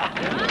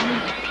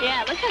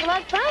 Yeah, looks like a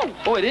lot of fun.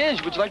 Oh, it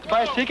is. Would you like to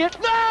buy a ticket?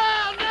 No,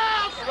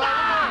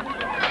 stop!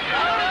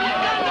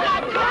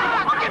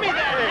 Give me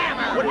that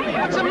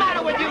hammer! What's the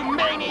matter with you,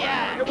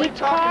 maniac? His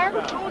car?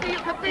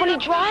 When he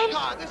drives?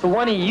 The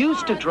one he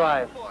used to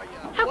drive.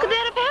 How could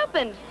that have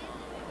happened?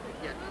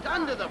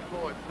 Under the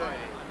poor thing.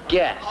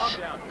 Guess.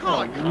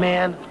 Oh,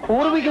 man. Well,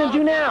 what are we going to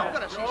do now?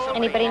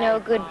 Anybody know a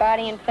good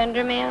body and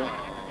fender man?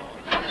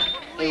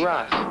 Hey,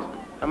 Ross,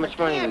 how much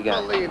money we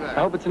got? I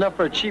hope it's enough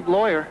for a cheap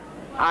lawyer.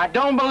 I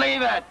don't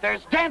believe it.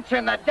 There's dents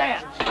in the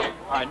dents.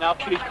 All right, now,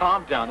 please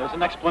calm down. There's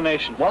an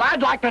explanation. Well,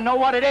 I'd like to know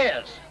what it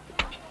is.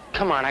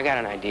 Come on, I got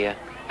an idea.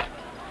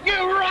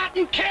 You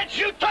rotten kids,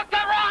 you took the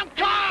wrong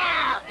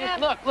car!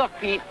 Look,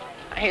 Pete.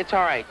 Hey, it's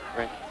all right,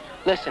 Rick.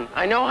 Listen,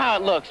 I know how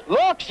it looks.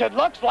 It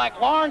looks like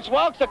Lawrence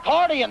Welk's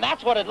accordion.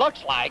 That's what it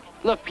looks like.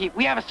 Look, Pete,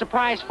 we have a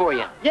surprise for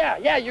you.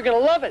 Yeah, you're going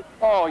to love it.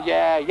 Oh,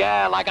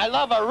 yeah, like I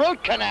love a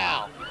root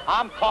canal.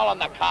 I'm calling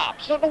the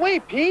cops. No,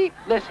 wait, Pete.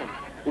 Listen,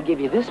 we'll give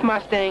you this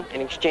Mustang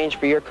in exchange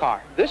for your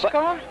car. This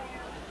car?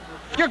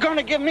 You're going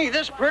to give me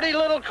this pretty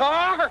little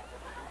car?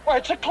 Well,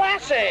 it's a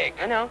classic.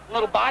 I know. A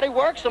little body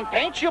work, some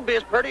paint, she'll be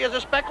as pretty as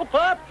a speckled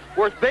pup.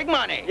 Worth big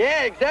money.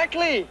 Yeah,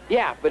 exactly.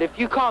 Yeah, but if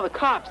you call the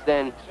cops,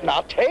 then...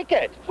 I'll take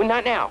it. Well,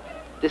 not now.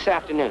 This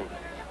afternoon.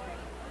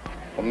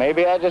 Well,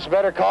 maybe I just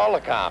better call the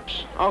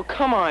cops. Oh,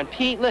 come on,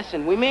 Pete.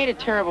 Listen, we made a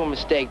terrible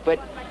mistake, but,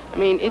 I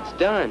mean, it's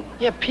done.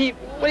 Yeah, Pete,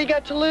 what do you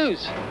got to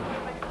lose?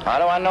 How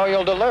do I know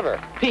you'll deliver?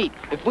 Pete,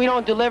 if we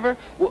don't deliver,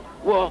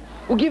 we'll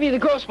give you the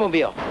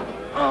Grossmobile.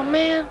 Oh,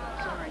 man.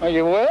 Oh,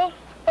 you will?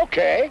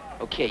 Okay.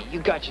 Okay, you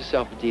got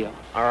yourself a deal.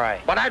 All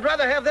right. But I'd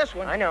rather have this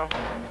one. I know.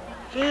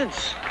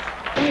 Vince,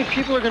 how many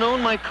people are going to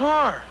own my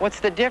car? What's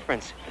the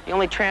difference? The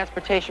only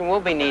transportation we'll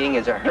be needing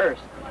is a hearse.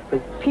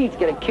 Because Pete's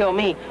going to kill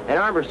me, and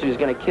Armbruster's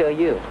going to kill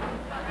you.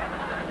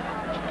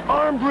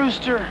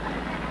 Armbruster.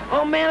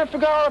 Oh, man, I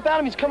forgot all about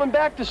him. He's coming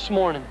back this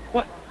morning.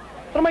 What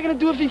am I going to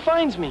do if he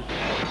finds me?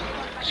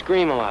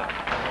 Scream a lot.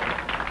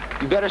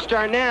 You better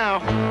start now.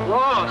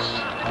 Ross!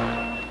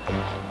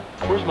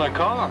 Where's my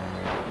car?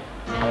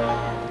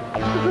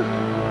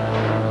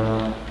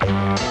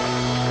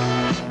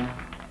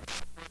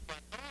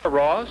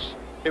 Ross,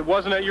 it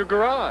wasn't at your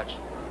garage.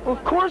 Well,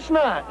 of course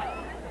not.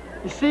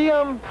 You see,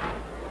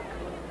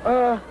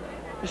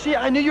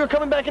 I knew you were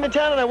coming back into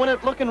town, and I went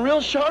out looking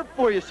real sharp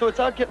for you, so it's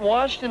out getting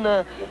washed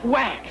and,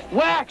 Waxed.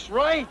 Wax,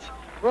 right.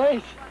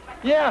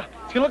 Yeah,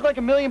 it's gonna look like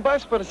 $1 million,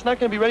 but it's not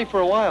gonna be ready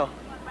for a while.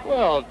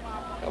 Well,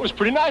 that was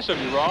pretty nice of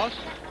you, Ross.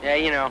 Yeah,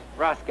 you know,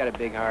 Ross got a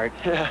big heart.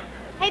 Yeah.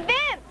 Hey,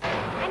 Vince,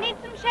 I need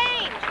some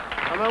change.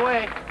 On my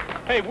way.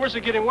 Hey, where's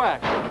it getting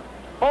waxed?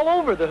 All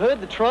over, the hood,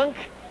 the trunk.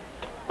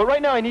 But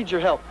right now, I need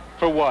your help.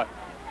 For what?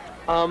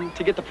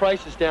 To get the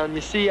prices down.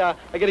 You see, I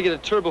gotta get a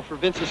turbo for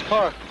Vince's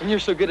car, and you're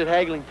so good at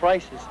haggling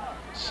prices.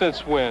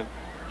 Since when?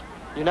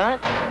 You're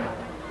not?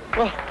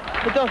 Well,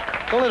 but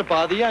don't let it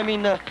bother you. I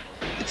mean,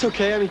 it's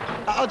okay. I mean,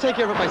 I'll take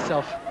care of it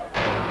myself.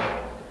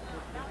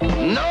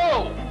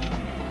 No!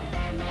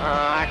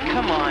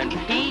 Come on,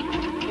 Pete.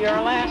 You're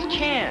our last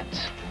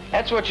chance.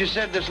 That's what you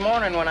said this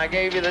morning when I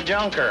gave you the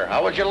junker.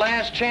 How was your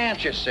last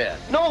chance, you said?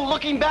 No,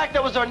 looking back,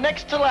 that was our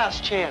next to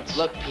last chance.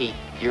 Look, Pete,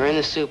 you're in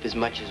the soup as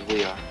much as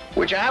we are.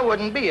 Which I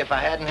wouldn't be if I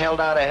hadn't held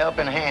out a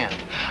helping hand.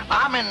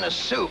 I'm in the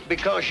soup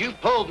because you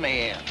pulled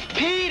me in.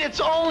 Pete,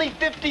 it's only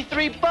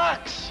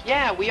 $53.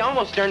 Yeah, we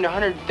almost earned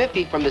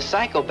 150 from the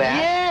psycho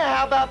bath. Yeah,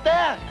 how about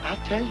that?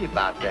 I'll tell you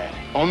about that.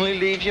 Only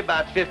leaves you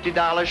about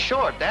 $50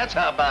 short. That's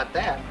how about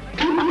that.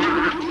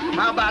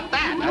 How about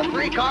that? A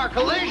 3-car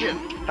collision.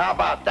 How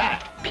about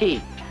that?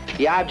 Pete,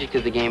 the object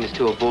of the game is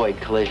to avoid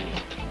collisions.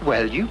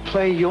 Well, you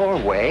play your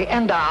way,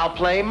 and I'll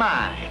play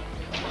mine.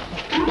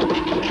 How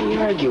do you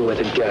argue with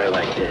a guy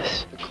like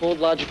this? The cold,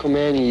 logical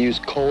man, you use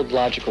cold,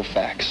 logical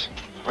facts.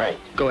 Right.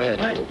 Go ahead.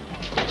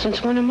 What?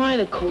 Since when am I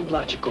the cold,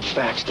 logical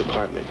facts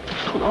department?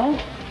 Oh?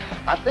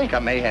 I think I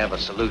may have a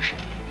solution.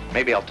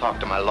 Maybe I'll talk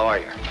to my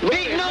lawyer.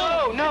 Pete,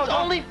 no! It's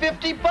only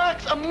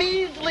 $50, a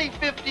measly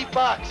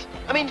 $50.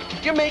 I mean,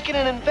 you're making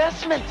an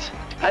investment.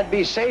 I'd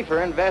be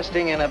safer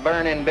investing in a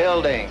burning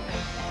building.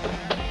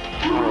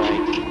 All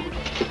right.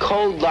 The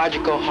cold,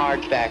 logical,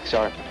 hard facts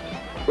are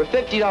we're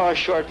 $50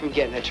 short from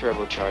getting a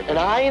turbocharger. And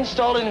I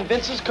installed it in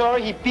Vince's car.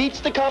 He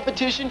beats the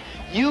competition.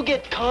 You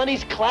get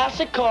Connie's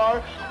classic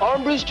car.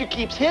 Armbruster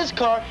keeps his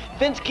car.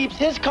 Vince keeps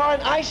his car,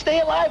 and I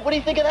stay alive. What do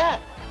you think of that?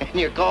 And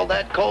you call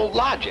that cold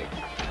logic?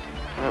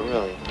 Not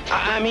really.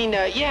 I mean,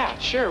 yeah,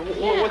 sure.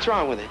 What's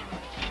wrong with it?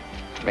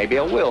 Maybe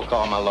I will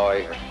call my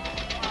lawyer.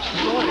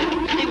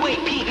 Lawyer? Hey, wait,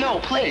 Pete, no,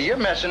 please. Hey, you're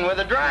messing with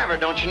a driver.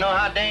 Don't you know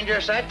how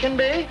dangerous that can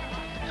be?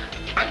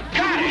 I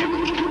got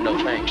him! No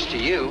thanks to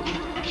you.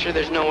 Sure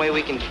there's no way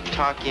we can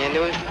talk you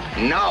into it?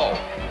 No.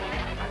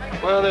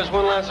 Well, there's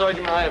one last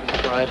argument I haven't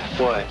tried.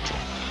 What?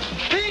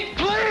 Pete,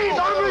 please!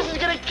 Armbruster's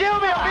gonna kill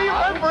me! I'll be your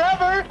friend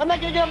forever! I'm not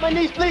gonna get on my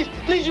knees, please!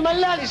 Please, you're my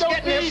last. He's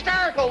getting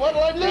hysterical.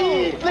 What'll I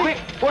do? Quick,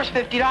 force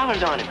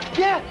 $50 on him.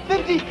 Yeah,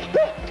 50!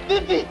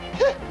 50!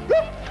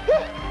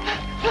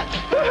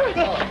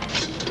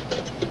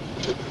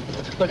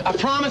 Look, I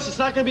promise it's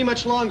not gonna be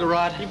much longer,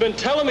 Rod. You've been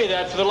telling me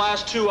that for the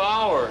last 2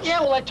 hours.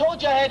 Yeah, well, I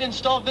told you I had to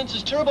install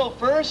Vince's turbo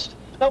first.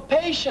 No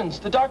patience.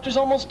 The doctor's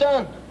almost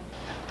done.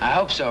 I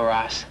hope so,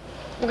 Ross.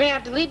 We're gonna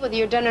have to leave whether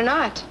you're done or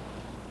not.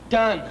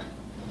 Done.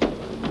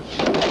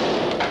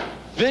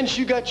 Vince,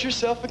 you got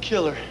yourself a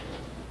killer.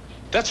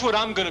 That's what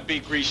I'm gonna be,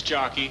 grease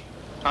jockey.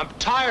 I'm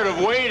tired of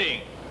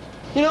waiting.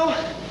 You know,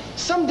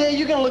 someday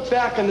you're gonna look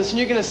back on this and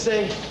you're gonna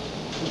say,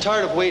 I'm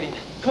tired of waiting.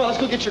 Come on, let's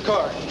go get your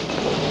car.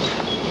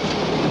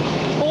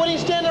 Well, what are you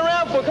standing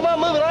around for? Come on,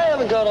 move it. I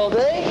haven't got all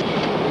day.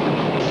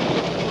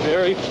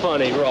 Very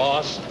funny,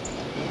 Ross.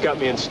 Got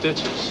me in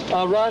stitches.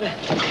 Rod,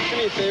 do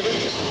me a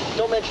favor.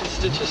 Don't mention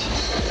stitches.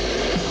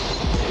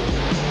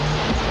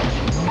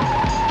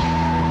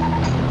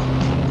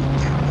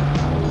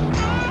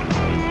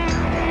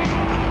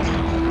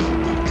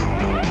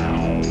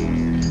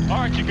 All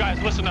right, you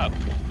guys, listen up.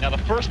 Now, the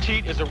first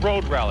heat is a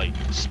road rally.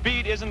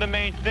 Speed isn't the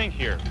main thing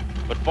here,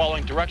 but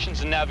following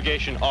directions and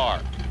navigation are.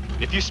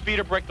 If you speed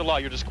or break the law,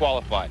 you're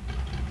disqualified.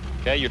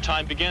 Okay, your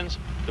time begins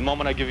the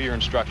moment I give you your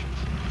instructions.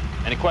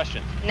 Any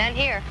questions? None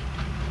here.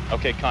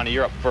 Okay, Connie,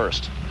 you're up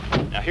first.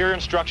 Now, here are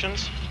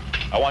instructions.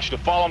 I want you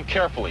to follow them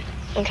carefully.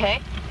 Okay.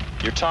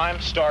 Your time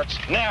starts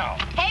now.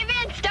 Hey,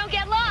 Vince, don't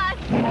get lost.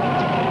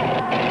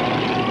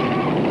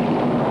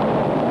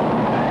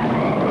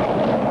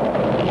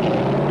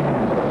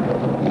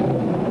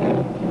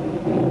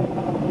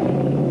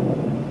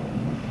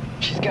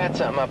 She's got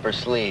something up her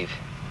sleeve.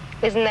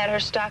 Isn't that her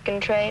stock in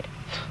trade?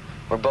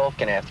 We're both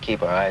gonna have to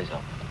keep our eyes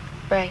open.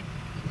 Right.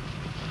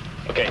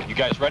 Okay, you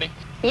guys ready?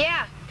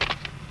 Yeah.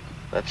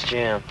 Let's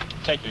jam.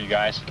 Take her, you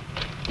guys.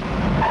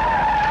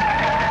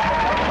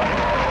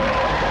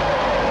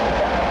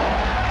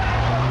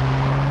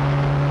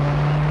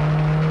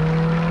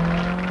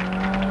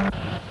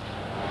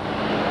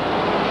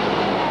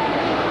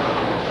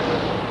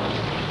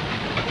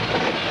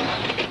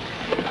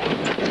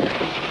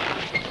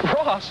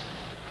 Ross,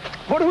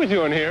 what are we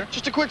doing here?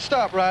 Just a quick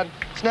stop, Rod.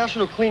 It's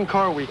National Clean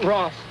Car Week.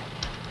 Ross,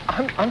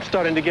 I'm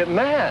starting to get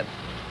mad.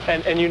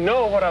 And you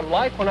know what I'm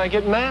like when I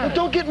get mad. Well,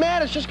 don't get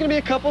mad. It's just going to be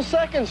a couple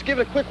seconds. Give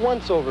it a quick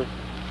once-over.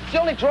 It's the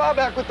only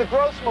drawback with the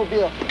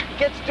Grossmobile. It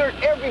gets dirt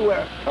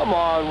everywhere. Come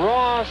on,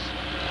 Ross.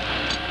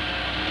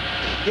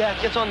 Yeah,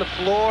 it gets on the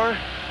floor.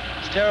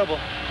 It's terrible.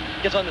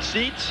 It gets on the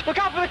seats. Look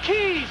out for the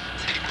keys!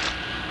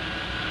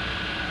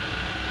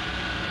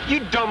 You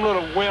dumb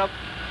little wimp.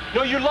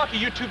 No, you're lucky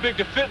you're too big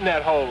to fit in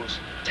that hose.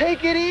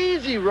 Take it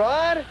easy,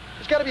 Rod.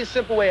 There's got to be a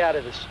simple way out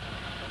of this.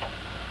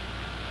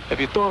 Have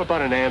you thought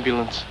about an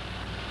ambulance?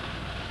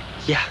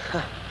 Yeah.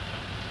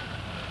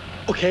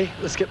 Okay,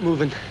 let's get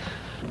moving.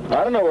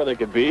 I don't know where they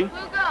could be.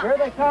 Here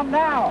they come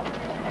now.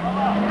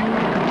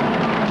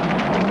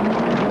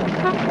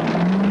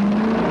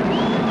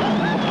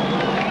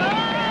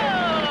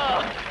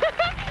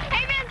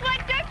 Hey, Vince,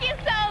 what took you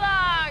so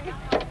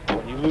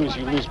long?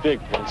 You lose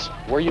big, Vince.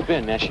 Where you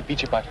been, man? She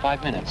beat you by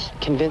 5 minutes.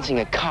 Convincing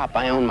a cop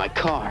I own my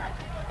car.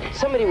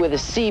 Somebody with a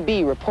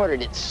CB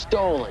reported it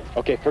stolen.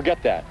 Okay,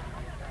 forget that.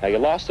 Now, you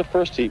lost the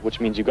first heat, which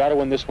means you got to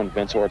win this one,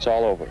 Vince, or it's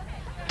all over.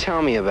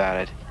 Tell me about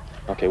it.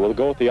 Okay, we'll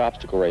go with the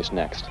obstacle race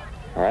next.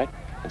 All right?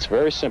 It's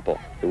very simple.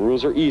 The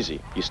rules are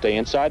easy. You stay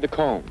inside the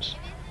cones.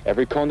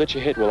 Every cone that you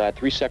hit will add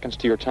 3 seconds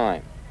to your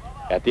time.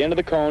 At the end of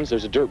the cones,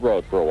 there's a dirt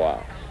road for a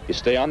while. You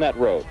stay on that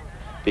road.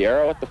 The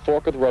arrow at the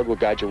fork of the road will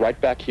guide you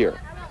right back here.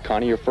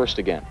 Connie, you're first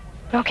again.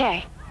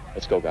 Okay.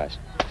 Let's go, guys.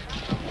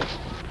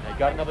 Now, you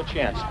got another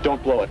chance.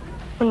 Don't blow it.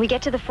 When we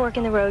get to the fork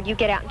in the road, you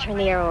get out and turn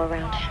the arrow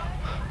around.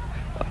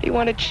 Why do you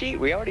want to cheat?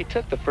 We already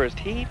took the first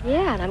heat.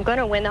 Yeah, and I'm going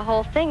to win the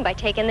whole thing by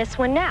taking this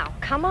one now.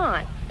 Come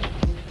on.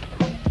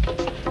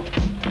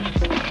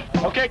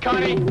 Okay,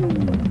 Connie,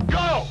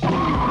 go!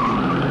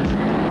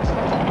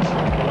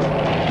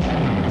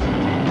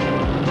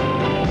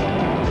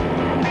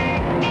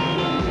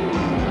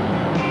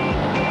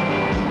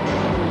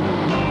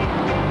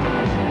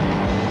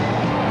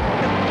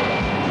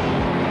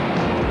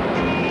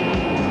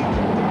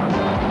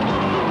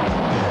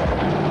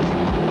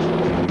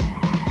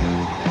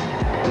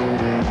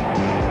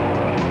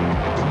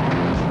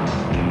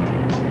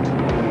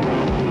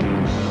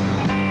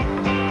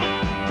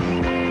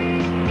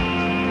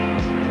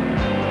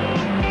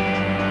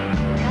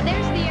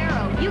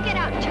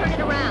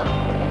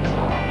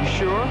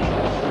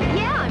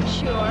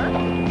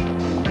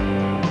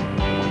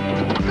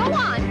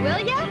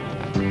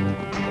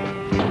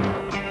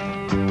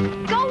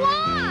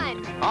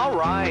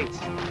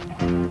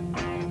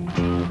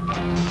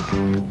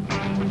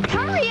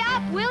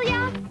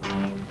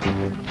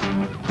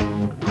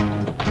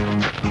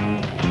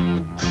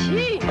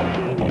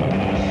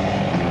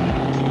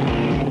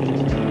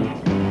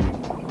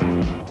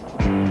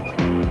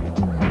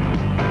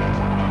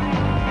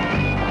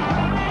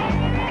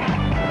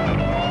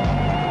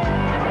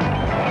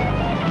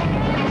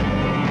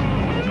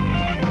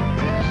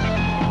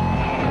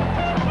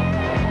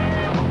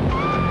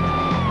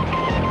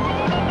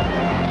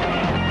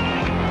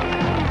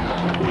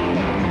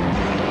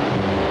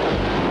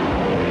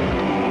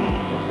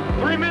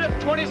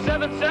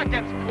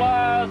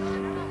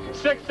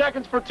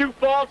 Seconds for 2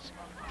 faults,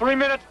 3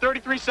 minutes,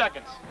 33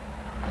 seconds.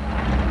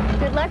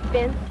 Good luck,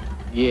 Vince.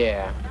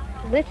 Yeah.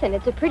 Listen,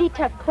 it's a pretty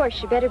tough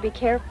course. You better be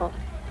careful.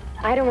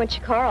 I don't want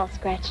your car all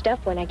scratched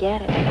up when I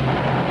get it.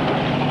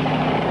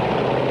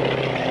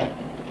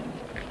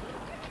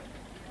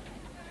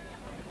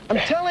 I'm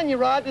telling you,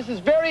 Rod, this is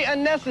very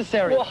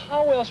unnecessary. Well,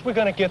 how else are we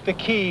going to get the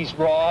keys,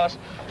 Ross?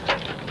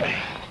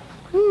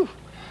 Whew.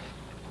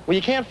 Well,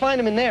 you can't find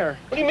them in there.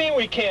 What do you mean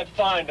we can't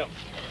find them?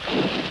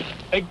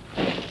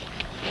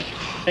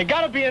 They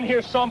gotta be in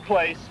here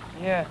someplace.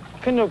 Yeah,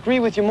 couldn't agree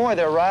with you more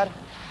there, Rod.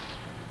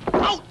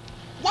 Oh!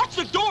 Watch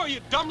the door,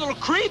 you dumb little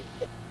creep!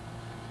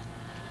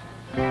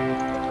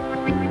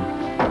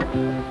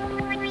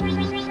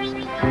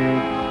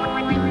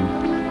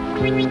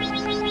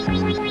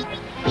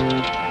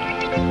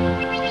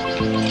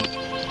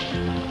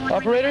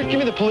 Operator, give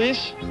me the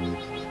police.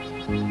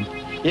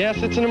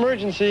 Yes, it's an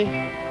emergency.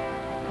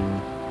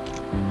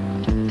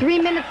 3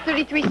 minutes,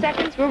 33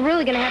 seconds. We're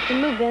really going to have to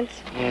move,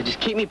 Vince. Yeah, just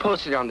keep me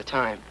posted on the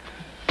time.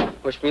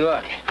 Wish me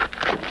luck.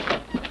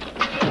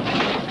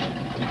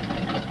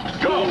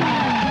 Go!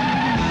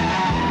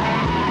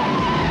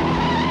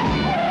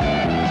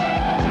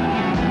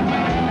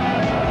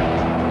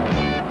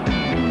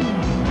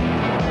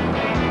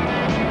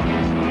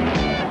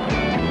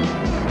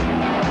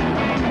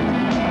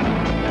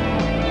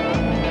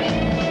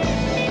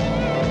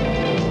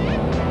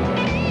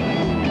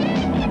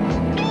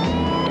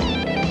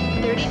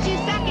 32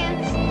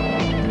 seconds.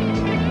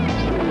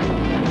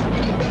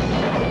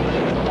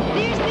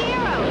 There's the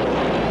arrow.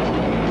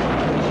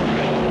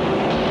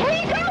 Where are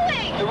you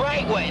going? The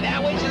right way.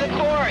 That way to the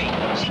quarry.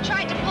 She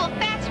tried to pull a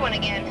fast one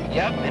again.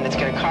 Yep, and it's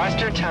gonna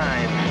cost her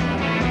time.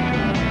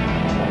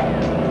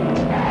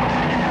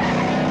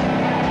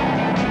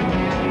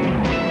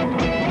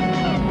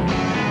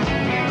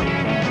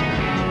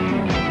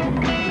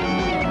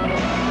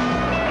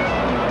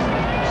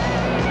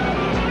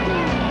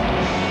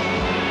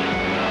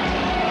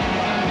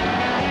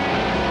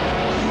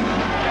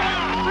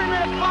 3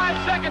 minutes,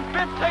 5 seconds.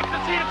 Vince takes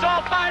the seat. It's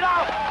all tied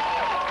up.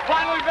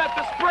 Finally vet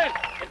the sprint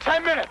in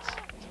 10 minutes.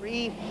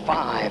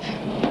 3-5.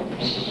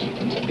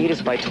 Beat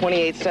us by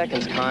 28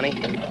 seconds, Connie.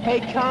 Hey,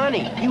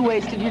 Connie, you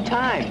wasted your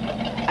time.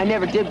 I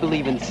never did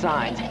believe in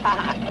signs.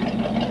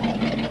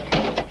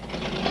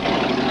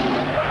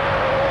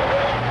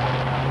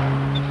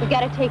 We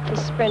gotta take the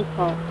sprint,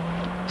 Paul.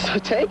 So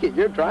take it.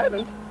 You're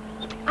driving.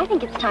 I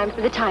think it's time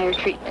for the tire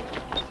treatment.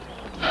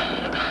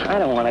 I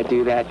don't want to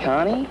do that,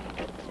 Connie.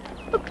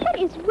 Look, what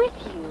is with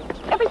you?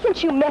 Ever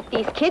since you met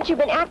these kids, you've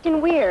been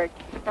acting weird.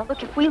 Now,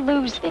 look, if we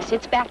lose this,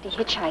 it's back to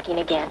hitchhiking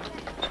again.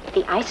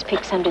 The ice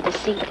pick's under the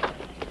seat.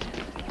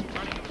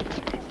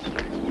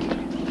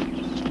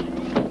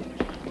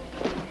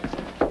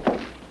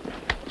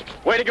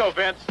 Way to go,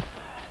 Vince.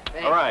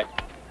 Hey. All right.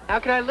 How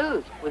can I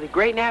lose? With a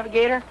great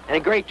navigator and a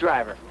great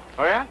driver.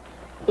 Oh, yeah?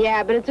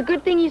 Yeah, but it's a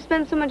good thing you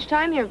spend so much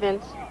time here,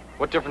 Vince.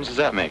 What difference does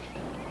that make?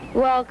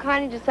 Well,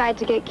 Connie decided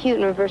to get cute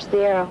and reverse the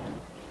arrow.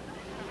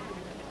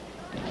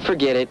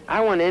 Forget it.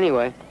 I won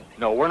anyway.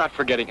 No, we're not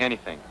forgetting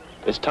anything.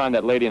 It's time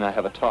that lady and I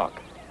have a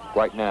talk.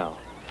 Right now.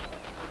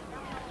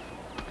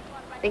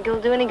 Think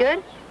it'll do any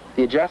good?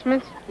 The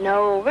adjustments?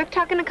 No, Rick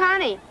talking to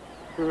Connie.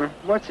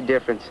 What's the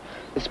difference?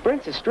 The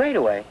sprint's a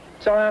straightaway.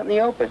 It's all out in the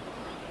open.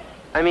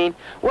 I mean,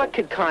 what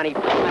could Connie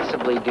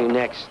possibly do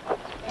next?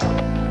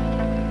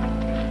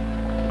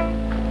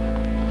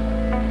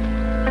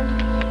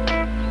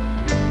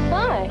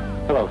 Hi.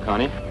 Hello,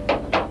 Connie.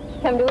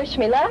 Come to wish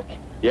me luck?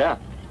 Yeah.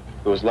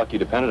 It was luck you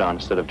depended on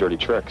instead of dirty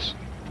tricks.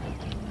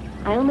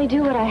 I only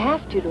do what I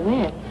have to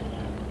win.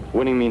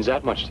 Winning means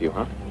that much to you,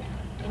 huh?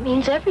 It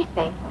means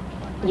everything.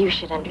 You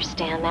should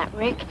understand that,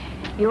 Rick.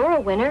 You're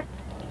a winner.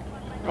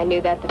 I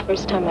knew that the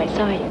first time I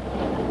saw you.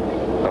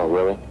 Oh,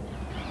 really?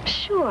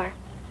 Sure.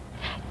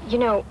 You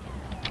know,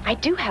 I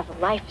do have a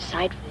life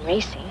aside from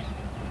racing.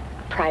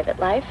 A private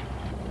life.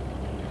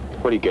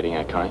 What are you getting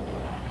at, Connie?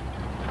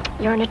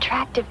 You're an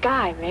attractive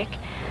guy, Rick.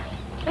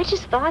 I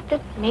just thought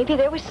that maybe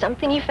there was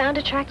something you found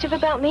attractive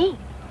about me.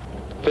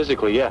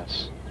 Physically,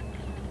 yes.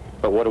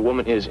 But what a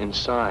woman is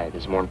inside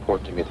is more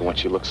important to me than what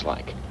she looks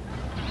like.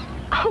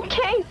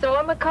 Okay, so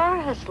I'm a car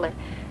hustler.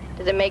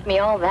 Does it make me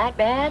all that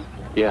bad?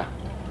 Yeah.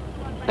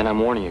 And I'm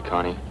warning you,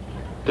 Connie.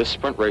 This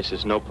sprint race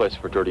is no place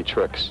for dirty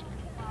tricks.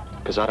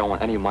 Because I don't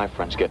want any of my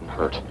friends getting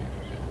hurt.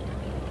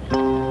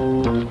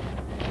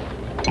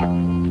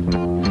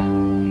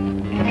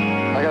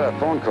 I got a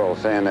phone call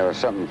saying there was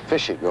something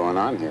fishy going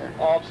on here.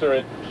 Officer,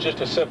 it's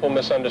just a simple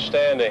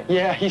misunderstanding.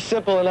 Yeah, he's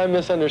simple and I'm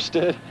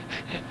misunderstood.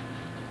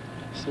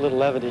 Just a little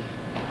levity.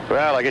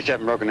 Well, I guess you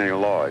haven't broken any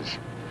laws.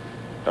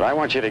 But I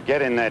want you to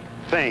get in that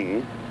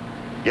thing,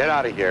 get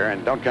out of here,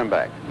 and don't come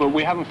back. But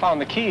we haven't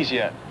found the keys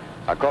yet.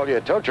 I'll call you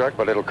a tow truck,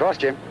 but it'll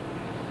cost you.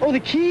 Oh, the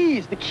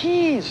keys, the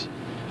keys.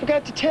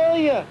 Forgot to tell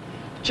you.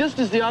 Just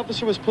as the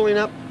officer was pulling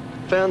up,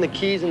 found the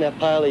keys in that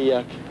pile of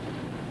yuck.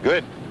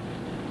 Good.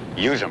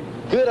 Use them.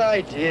 Good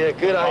idea,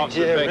 good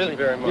Officer, idea. thank Really, you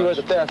very much. you are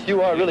the best.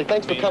 You are, really.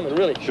 Thanks for coming,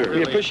 really. Sure.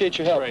 We appreciate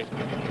your help. Great.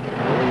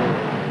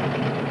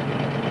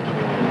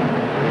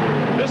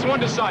 This one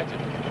decides it.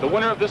 The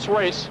winner of this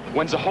race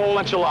wins the whole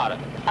enchilada.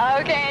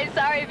 Okay,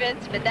 sorry,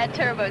 Vince, but that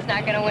turbo's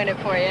not going to win it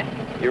for you.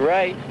 You're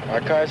right.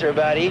 Our cars are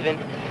about even.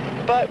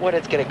 But what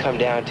it's going to come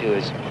down to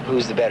is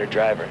who's the better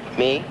driver,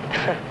 me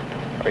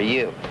or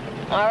you?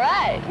 All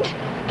right.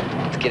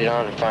 Let's get it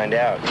on and find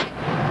out.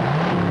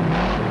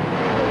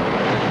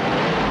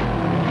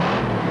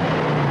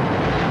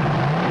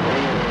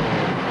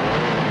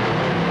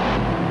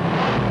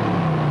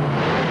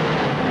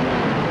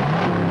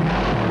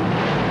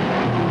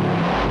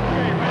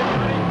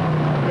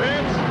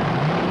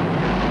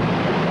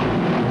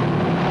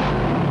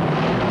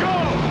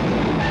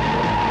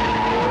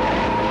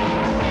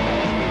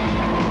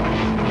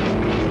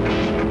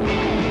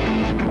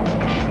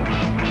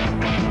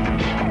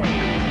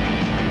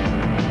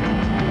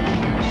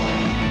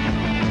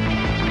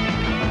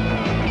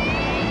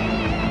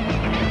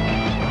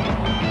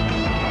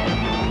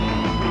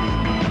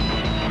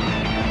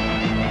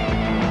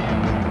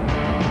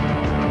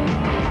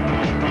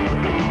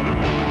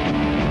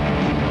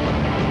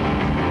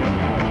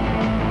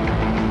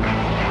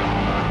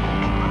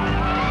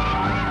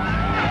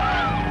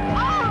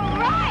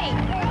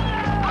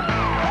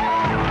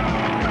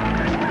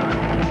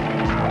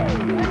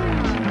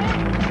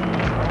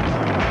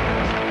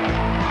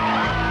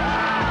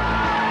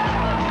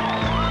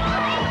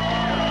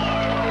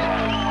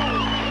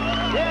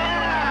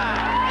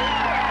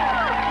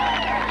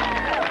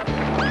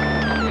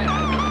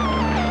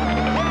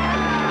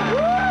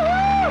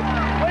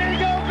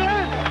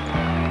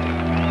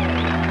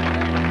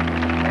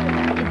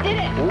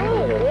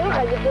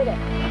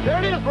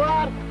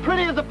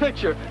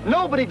 picture.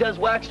 Nobody does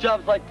wax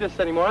jobs like this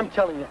anymore, I'm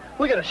telling you.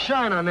 We got a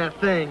shine on that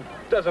thing.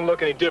 Doesn't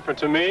look any different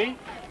to me.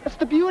 That's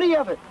the beauty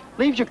of it.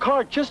 Leaves your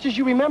car just as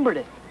you remembered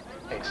it.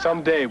 Hey,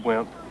 someday,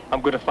 Wimp,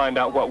 I'm going to find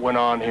out what went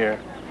on here.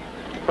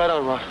 Right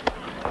on, Ron.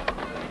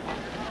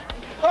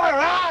 All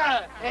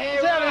right. Hey,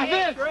 Sam,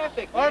 Vince.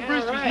 Terrific. Our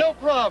Brewster's no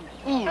problem.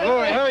 Ooh,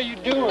 Lori, how are you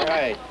doing? All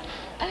right.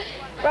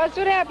 Russ,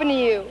 what happened to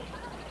you?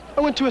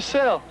 I went to a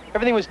sale.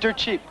 Everything was dirt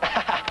cheap.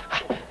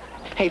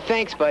 Hey,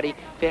 thanks, buddy.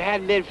 If it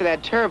hadn't been for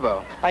that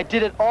turbo. I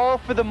did it all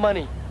for the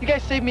money. You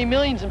guys saved me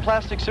millions in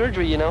plastic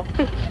surgery, you know.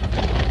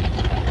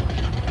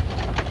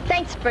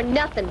 Thanks for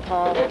nothing,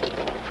 Paul.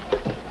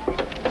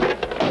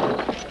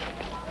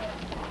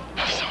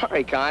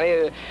 Sorry,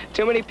 Connie.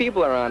 Too many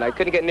people around. I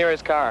couldn't get near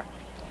his car.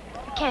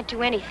 You can't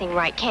do anything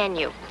right, can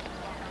you?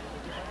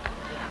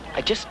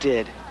 I just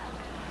did.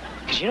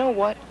 Because you know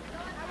what?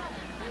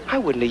 I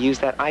wouldn't have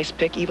used that ice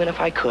pick even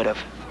if I could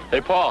have. Hey,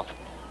 Paul.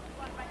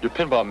 Your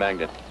pinball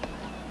magnet.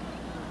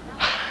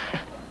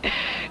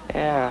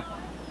 Yeah.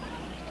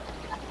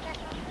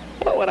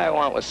 What would I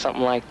want with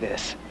something like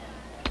this?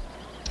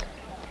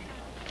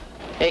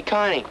 Hey,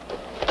 Connie.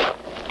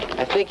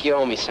 I think you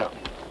owe me something.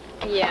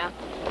 Yeah.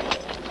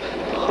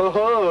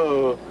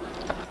 Ho-ho.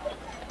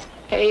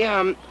 Hey,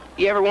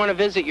 you ever want to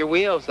visit your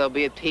wheels? They'll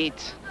be at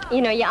Pete's.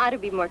 You know, you ought to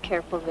be more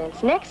careful,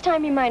 Vince. Next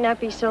time you might not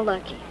be so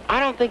lucky.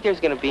 I don't think there's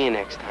going to be a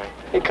next time.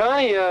 Hey,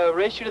 Connie,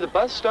 race you to the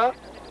bus stop.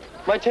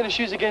 My tennis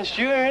shoes against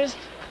yours.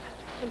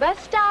 The bus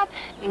stop?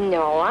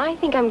 No, I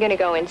think I'm gonna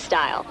go in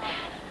style.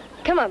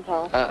 Come on,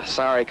 Paul.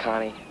 Sorry,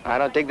 Connie. I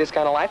don't dig this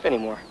kind of life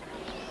anymore.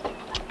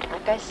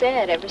 Like I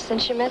said, ever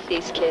since you met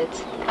these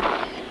kids.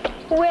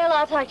 Well,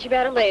 I'll talk to you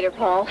about it later,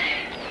 Paul.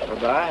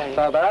 Bye-bye.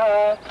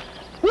 Bye-bye.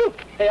 Woo!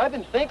 Hey, I've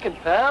been thinking,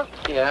 pal.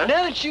 Yeah?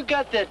 Now that you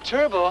got that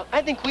turbo,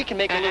 I think we can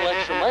make a little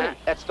extra money.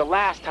 That's the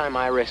last time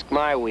I risked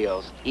my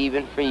wheels,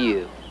 even for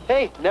you.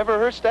 Hey, never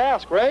hurts to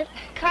ask, right?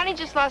 Connie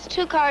just lost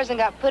 2 cars and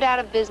got put out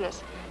of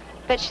business.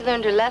 Bet she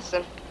learned her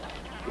lesson.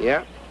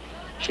 Yeah.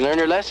 She learned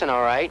her lesson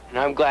all right, and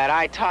I'm glad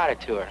I taught it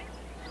to her.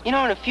 You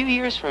know, in a few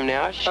years from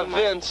now, she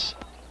might... Vince,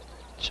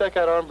 check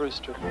out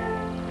Armbruster.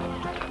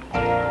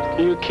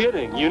 Are you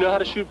kidding? You know how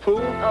to shoot pool?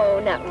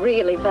 Oh, not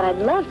really, but I'd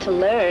love to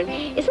learn.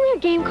 Isn't there a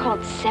game called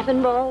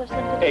 7-ball or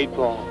something?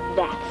 8-ball.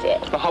 That's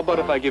it. Well, how about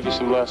if I give you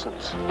some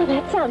lessons? Well,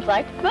 that sounds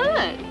like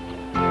fun.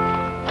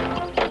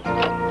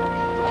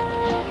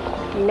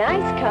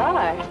 Nice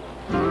car.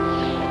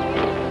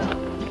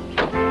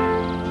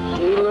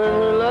 She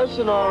learned her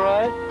lesson, all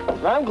right.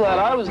 And I'm glad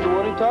I was the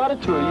one who taught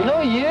it to her. You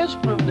know, years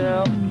from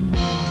now,